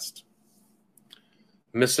montelukast.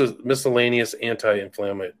 Miscellaneous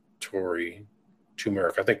anti-inflammatory,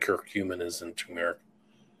 turmeric. I think curcumin is in turmeric.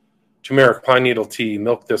 Turmeric, pine needle tea,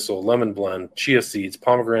 milk thistle, lemon blend, chia seeds,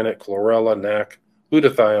 pomegranate, chlorella, NAC,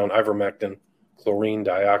 glutathione, ivermectin, chlorine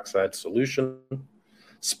dioxide solution,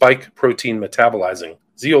 spike protein metabolizing,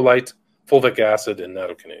 zeolite, fulvic acid, and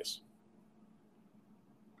nattokinase.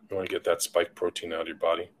 You want to get that spike protein out of your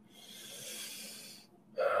body.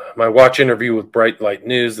 My watch interview with Bright Light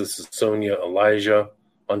News. This is Sonia Elijah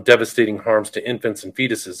on devastating harms to infants and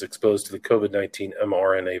fetuses exposed to the COVID-19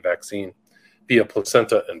 mRNA vaccine via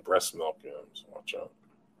placenta and breast milk. So watch out.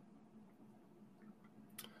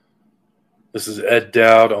 This is Ed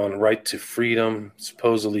Dowd on Right to Freedom.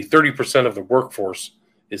 Supposedly 30% of the workforce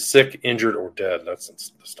is sick, injured, or dead. That's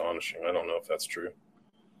astonishing. I don't know if that's true.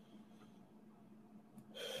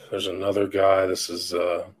 There's another guy. This is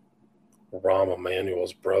Rahm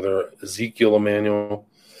Emanuel's brother, Ezekiel Emanuel.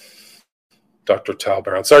 Dr. Tal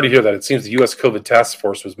Brown. Sorry to hear that. It seems the U.S. COVID task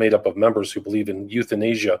force was made up of members who believe in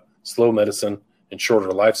euthanasia, slow medicine, and shorter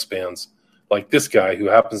lifespans, like this guy who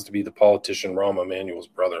happens to be the politician Rahm Emanuel's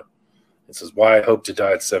brother. It says, why I hope to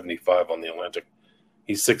die at 75 on the Atlantic.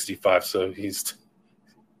 He's 65, so he's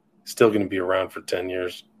still going to be around for 10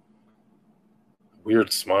 years.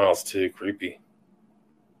 Weird smiles, too. Creepy.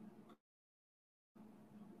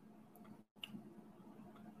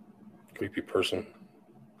 Creepy person.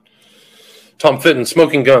 Tom Fitton,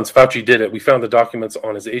 smoking guns. Fauci did it. We found the documents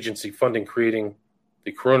on his agency funding creating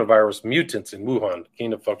the coronavirus mutants in Wuhan.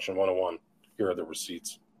 Gain of Function 101. Here are the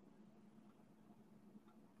receipts.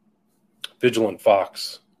 Vigilant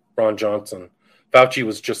Fox. Ron Johnson. Fauci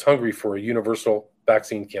was just hungry for a universal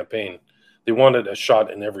vaccine campaign. They wanted a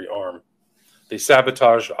shot in every arm. They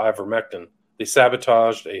sabotaged ivermectin. They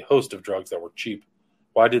sabotaged a host of drugs that were cheap.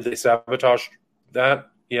 Why did they sabotage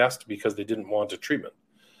that? He asked. Because they didn't want a treatment.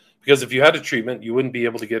 Because if you had a treatment, you wouldn't be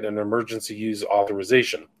able to get an emergency use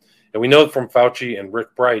authorization. And we know from Fauci and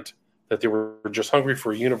Rick Bright that they were just hungry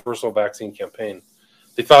for a universal vaccine campaign.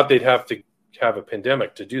 They thought they'd have to have a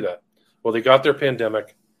pandemic to do that. Well, they got their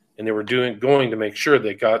pandemic, and they were going to make sure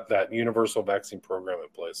they got that universal vaccine program in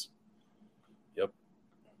place. Yep.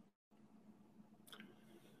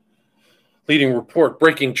 Leading report,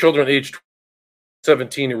 breaking children aged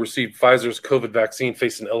 17 who received Pfizer's COVID vaccine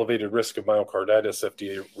face an elevated risk of myocarditis,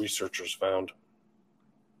 FDA researchers found.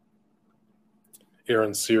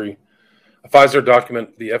 Aaron Siri. A Pfizer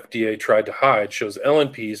document the FDA tried to hide shows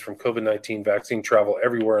LNPs from COVID-19 vaccine travel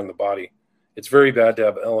everywhere in the body, It's very bad to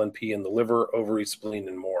have LNP in the liver, ovary, spleen,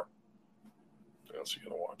 and more. So you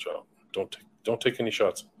gotta watch out. Don't take any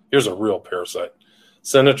shots. Here's a real parasite.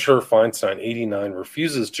 Senator Feinstein, 89,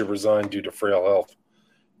 refuses to resign due to frail health.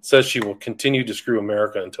 Says she will continue to screw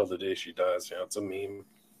America until the day she dies. Yeah, it's a meme.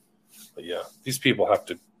 But yeah, these people have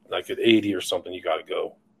to, like at 80 or something, you gotta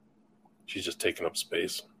go. She's just taking up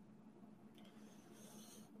space.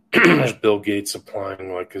 There's Bill Gates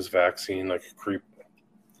supplying like his vaccine like a creep.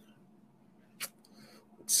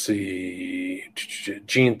 Let's see.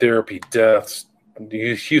 Gene therapy deaths.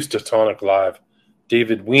 Houstonic Live.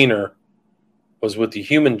 David Weiner was with the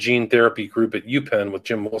Human Gene Therapy Group at UPenn with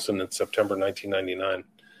Jim Wilson in September 1999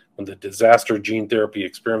 when the disaster gene therapy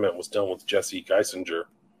experiment was done with Jesse Geisinger.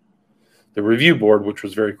 The review board, which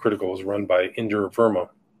was very critical, was run by Inder Verma.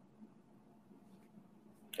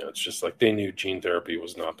 Yeah, it's just like they knew gene therapy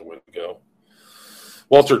was not the way to go.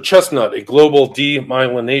 Walter Chestnut, a global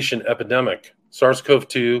demyelination epidemic,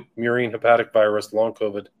 SARS-CoV-2, murine hepatic virus, long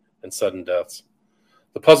COVID, and sudden deaths.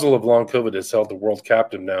 The puzzle of long COVID has held the world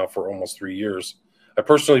captive now for almost 3 years. I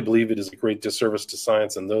personally believe it is a great disservice to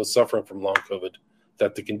science and those suffering from long COVID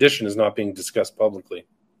that the condition is not being discussed publicly.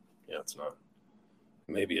 Yeah, it's not.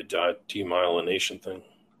 Maybe a demyelination thing.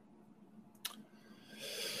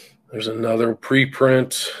 There's another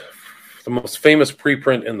preprint, the most famous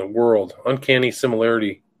preprint in the world, uncanny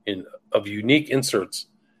similarity of unique inserts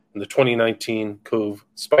in the 2019 CoV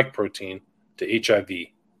spike protein to HIV.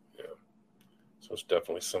 So it's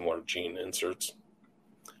definitely similar gene inserts.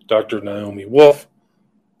 Dr. Naomi Wolf,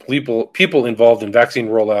 people involved in vaccine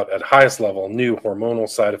rollout at highest level knew hormonal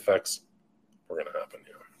side effects were going to happen.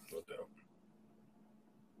 Yeah, no doubt.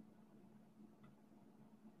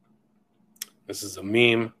 This is a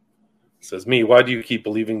meme. It says, why do you keep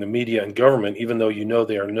believing the media and government even though you know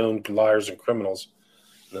they are known liars and criminals?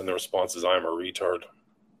 And then the response is, I'm a retard.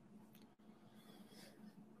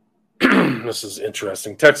 This is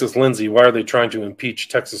interesting. Texas Lindsay, why are they trying to impeach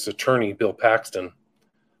Texas attorney Bill Paxton?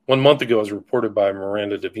 1 month ago, as reported by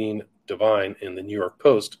Miranda Devine in the New York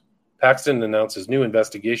Post, Paxton announced his new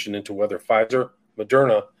investigation into whether Pfizer,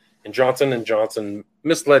 Moderna, and Johnson & Johnson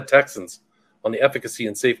misled Texans on the efficacy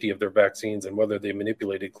and safety of their vaccines and whether they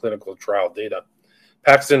manipulated clinical trial data.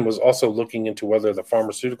 Paxton was also looking into whether the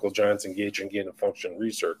pharmaceutical giants engaged in gain-of-function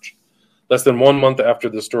research. Less than 1 month after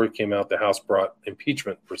the story came out, the House brought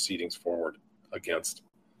impeachment proceedings forward against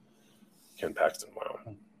Ken Paxton.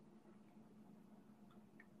 Wow.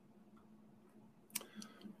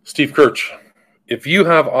 Steve Kirch, if you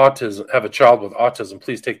have a child with autism,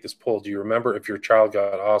 please take this poll. Do you remember if your child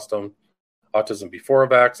got autism before a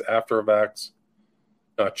vax, after a vax?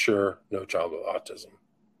 Not sure. No child with autism.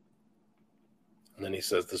 And then he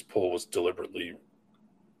says this poll was deliberately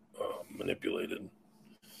manipulated.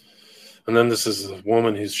 And then this is a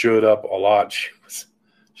woman who showed up a lot.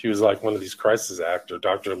 She was like one of these crisis actors,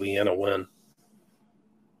 Dr. Leanna Wen.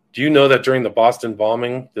 Do you know that during the Boston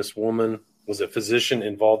bombing, this woman was a physician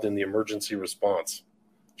involved in the emergency response?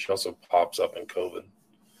 She also pops up in COVID.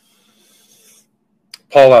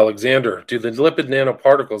 Paul Alexander, do the lipid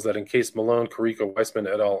nanoparticles that encase Malone, Carrico, Weissman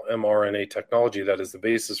et al. mRNA technology that is the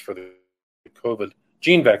basis for the COVID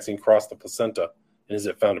gene vaccine cross the placenta, and is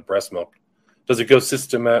it found in breast milk? Does it go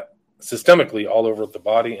systemically all over the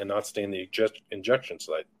body and not stay in the injection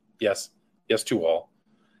site? Yes to all.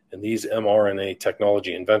 And these mRNA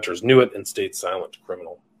technology inventors knew it and stayed silent.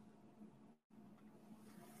 Criminal.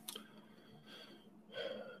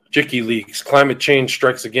 Jicky leaks. Climate change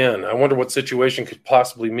strikes again. I wonder what situation could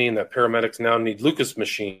possibly mean that paramedics now need Lucas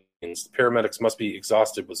machines. The paramedics must be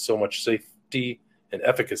exhausted with so much safety and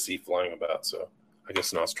efficacy flying about. So I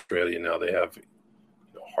guess in Australia now they have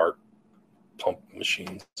heart pump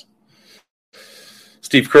machines.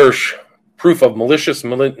 Steve Kirsch, proof of malicious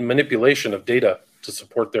manipulation of data to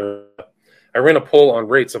support their... I ran a poll on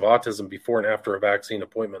rates of autism before and after a vaccine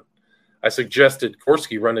appointment. I suggested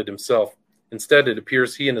Gorski run it himself. Instead, it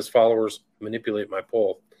appears he and his followers manipulate my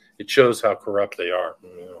poll. It shows how corrupt they are.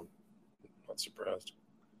 I'm not surprised.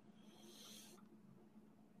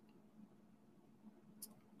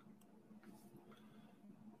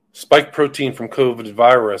 Spike protein from COVID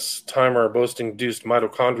virus. Timer boasting induced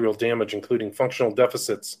mitochondrial damage, including functional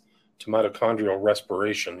deficits to mitochondrial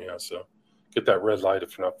respiration. Yeah, so get that red light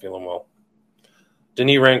if you're not feeling well.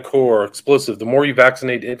 Denis Rancourt, explosive. The more you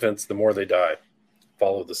vaccinate infants, the more they die.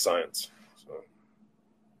 Follow the science.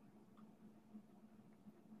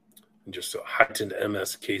 And just heightened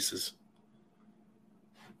MS cases.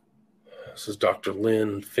 This is Dr.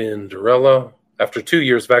 Lynn Finn Durella. After 2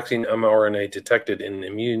 years, vaccine mRNA detected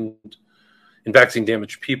in vaccine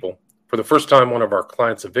damaged people. For the first time, one of our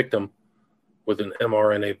clients, a victim with an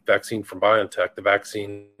mRNA vaccine from BioNTech, the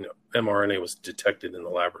vaccine mRNA was detected in the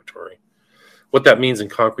laboratory. What that means in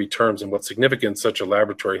concrete terms and what significance such a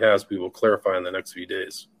laboratory has, we will clarify in the next few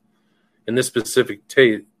days. In this specific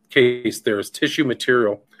case, there is tissue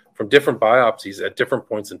material from different biopsies at different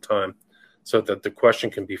points in time so that the question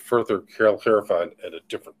can be further clarified at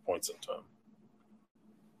different points in time.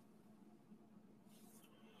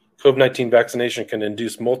 COVID-19 vaccination can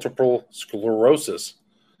induce multiple sclerosis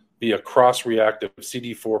via cross-reactive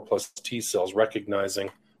CD4 plus T cells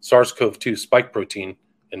recognizing SARS-CoV-2 spike protein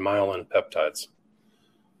and myelin peptides.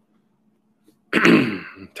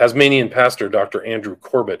 Tasmanian pastor Dr. Andrew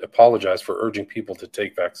Corbett apologized for urging people to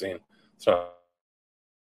take vaccine. It's not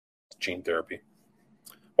gene therapy.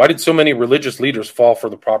 Why did so many religious leaders fall for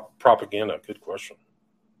the propaganda? Good question.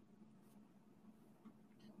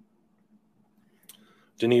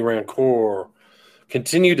 Denis Rancourt.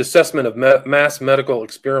 Continued assessment of mass medical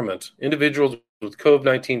experiment. Individuals with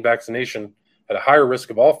COVID-19 vaccination had a higher risk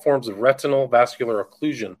of all forms of retinal vascular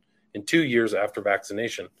occlusion in 2 years after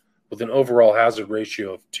vaccination, with an overall hazard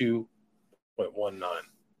ratio of 2.19.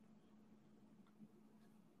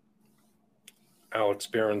 Alex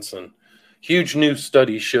Berenson. Huge new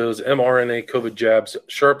study shows mRNA COVID jabs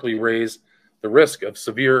sharply raise the risk of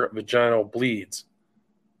severe vaginal bleeds.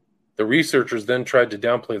 The researchers then tried to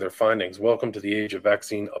downplay their findings. Welcome to the age of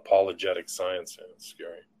vaccine apologetic science. Yeah, that's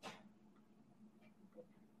scary.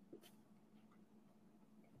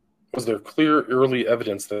 Was there clear early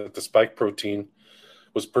evidence that the spike protein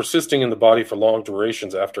was persisting in the body for long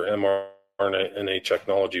durations after mRNA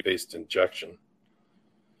technology-based injection?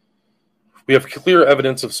 We have clear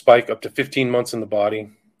evidence of spike up to 15 months in the body,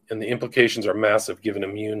 and the implications are massive given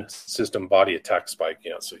immune system body attack spike.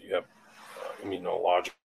 Yeah, so you have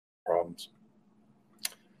immunological problems.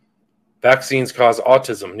 Vaccines cause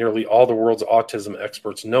autism. Nearly all the world's autism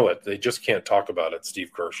experts know it. They just can't talk about it,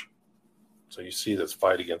 Steve Kirsch. So you see this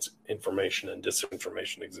fight against information and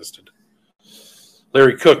disinformation existed.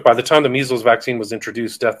 Larry Cook, by the time the measles vaccine was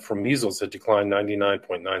introduced, death from measles had declined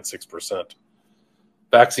 99.96%.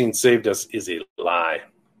 Vaccine saved us is a lie.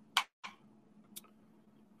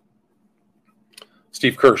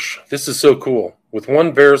 Steve Kirsch, this is so cool. With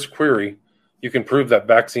one VAERS query, you can prove that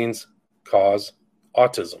vaccines cause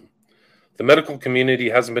autism. The medical community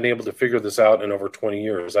hasn't been able to figure this out in over 20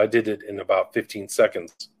 years. I did it in about 15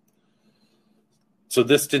 seconds. So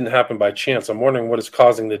this didn't happen by chance. I'm wondering what is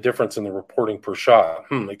causing the difference in the reporting per shot.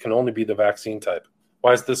 It can only be the vaccine type.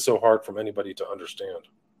 Why is this so hard for anybody to understand?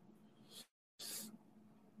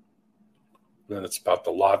 And then it's about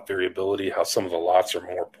the lot variability, how some of the lots are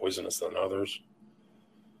more poisonous than others.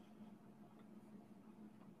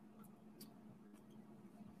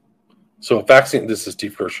 So if vaccine, this is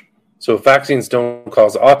Steve Kirsch. So if vaccines don't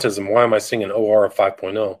cause autism, why am I seeing an OR of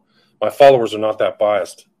 5.0? My followers are not that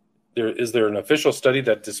biased. Is there an official study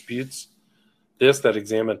that disputes this, that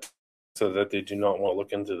examined so that they do not want to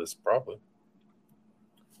look into this probably?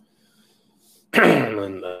 And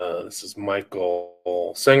then this is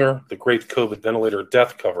Michael Singer, the great COVID ventilator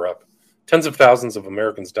death cover-up. Tens of thousands of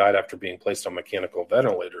Americans died after being placed on mechanical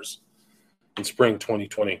ventilators in spring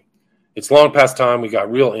 2020. It's long past time we got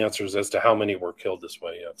real answers as to how many were killed this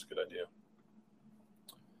way. Yeah, that's a good idea.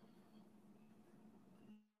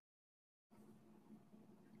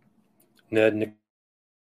 Ned.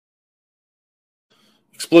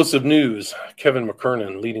 Explosive news. Kevin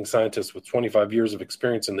McKernan, leading scientist with 25 years of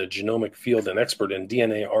experience in the genomic field and expert in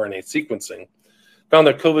DNA RNA sequencing, found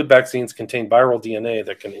that COVID vaccines contain viral DNA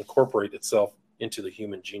that can incorporate itself into the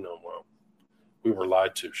human genome. Well, we were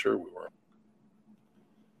lied to. Sure we were.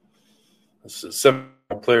 This is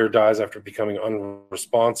 7-year-old player dies after becoming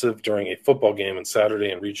unresponsive during a football game on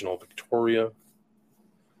Saturday in regional Victoria.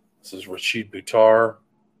 This is Rashid Buttar,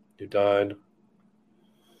 who died.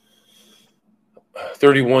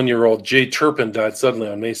 31-year-old Jay Turpin died suddenly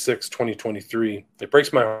on May 6, 2023. It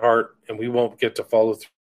breaks my heart, and we won't get to follow through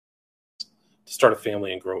to start a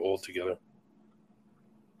family and grow old together.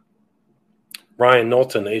 Ryan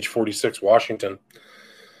Knowlton, age 46, Washington.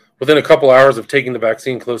 Within a couple hours of taking the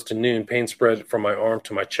vaccine close to noon, pain spread from my arm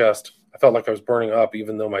to my chest. I felt like I was burning up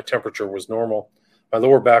even though my temperature was normal. My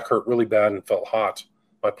lower back hurt really bad and felt hot.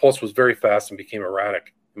 My pulse was very fast and became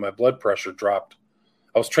erratic, and my blood pressure dropped.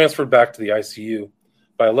 I was transferred back to the ICU.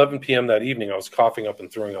 By 11 p.m. that evening, I was coughing up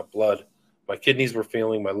and throwing up blood. My kidneys were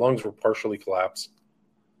failing, my lungs were partially collapsed,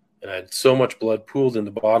 and I had so much blood pooled in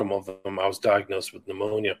the bottom of them, I was diagnosed with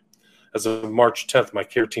pneumonia. As of March 10th, my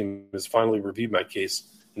care team has finally reviewed my case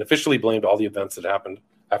and officially blamed all the events that happened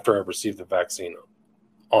after I received the vaccine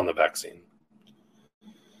on the vaccine.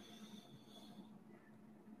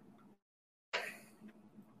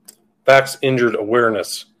 Vax injured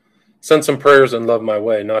awareness. Send some prayers and love my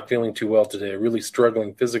way. Not feeling too well today. Really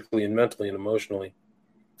struggling physically and mentally and emotionally.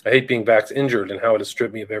 I hate being vax injured and how it has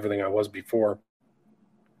stripped me of everything I was before.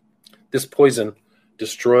 This poison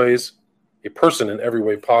destroys a person in every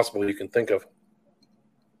way possible you can think of.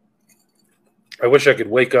 I wish I could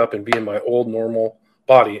wake up and be in my old normal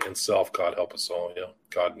body and self. God help us all. Yeah,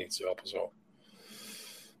 God needs to help us all.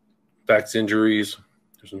 Vax injuries.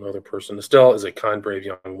 There's another person. Estelle is a kind, brave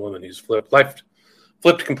young woman who's life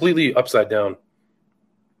flipped completely upside down.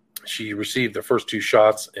 She received the first 2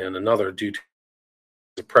 shots and another due to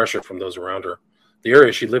the pressure from those around her. The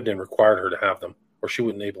area she lived in required her to have them, or she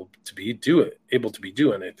wouldn't able to be do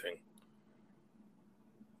anything.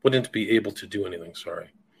 Wouldn't be able to do anything, sorry.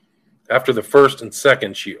 After the first and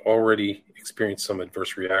second, she already experienced some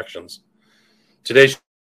adverse reactions. Today,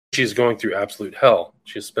 she is going through absolute hell.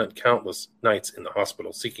 She has spent countless nights in the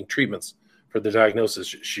hospital seeking treatments for the diagnosis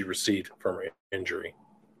she received from her injury.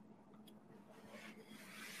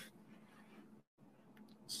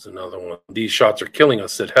 This is another one. These shots are killing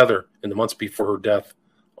us, said Heather in the months before her death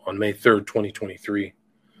on May 3rd, 2023.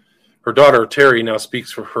 Her daughter, Terry, now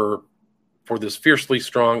speaks for this fiercely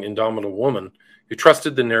strong, indomitable woman who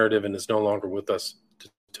trusted the narrative and is no longer with us to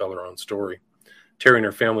tell her own story. Terry and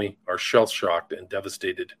her family are shell-shocked and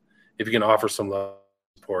devastated. If you can offer some love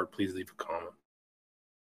and support, please leave a comment.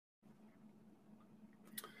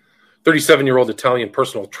 37-year-old Italian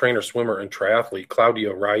personal trainer, swimmer, and triathlete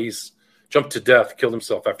Claudio Raiz jumped to death, killed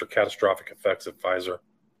himself after catastrophic effects of Pfizer,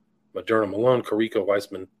 Moderna, Malone, Carico,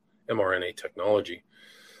 Weissman, mRNA technology.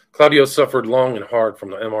 Claudio suffered long and hard from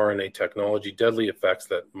the mRNA technology, deadly effects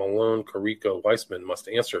that Malone, Carico, Weissman must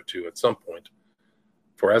answer to at some point.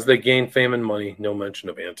 For as they gain fame and money, no mention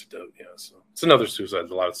of antidote. Yeah, so it's another suicide.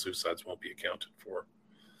 A lot of suicides won't be accounted for.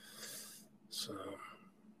 So,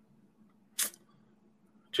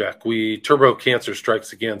 Jack Wee, turbo cancer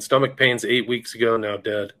strikes again. Stomach pains 8 weeks ago, now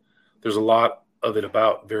dead. There's a lot of it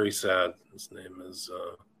about. Very sad. His name is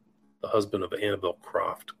the husband of Annabelle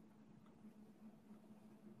Croft.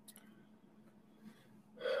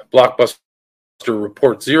 Blockbuster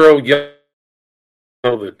reports 0 young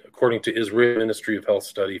COVID, according to Israel Ministry of Health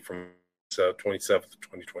study from 27th,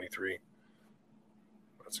 2023.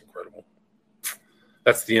 That's incredible.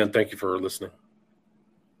 That's the end. Thank you for listening.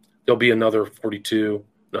 There'll be another 42,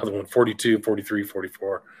 another one 42, 43,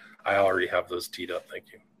 44. I already have those teed up. Thank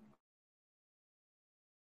you.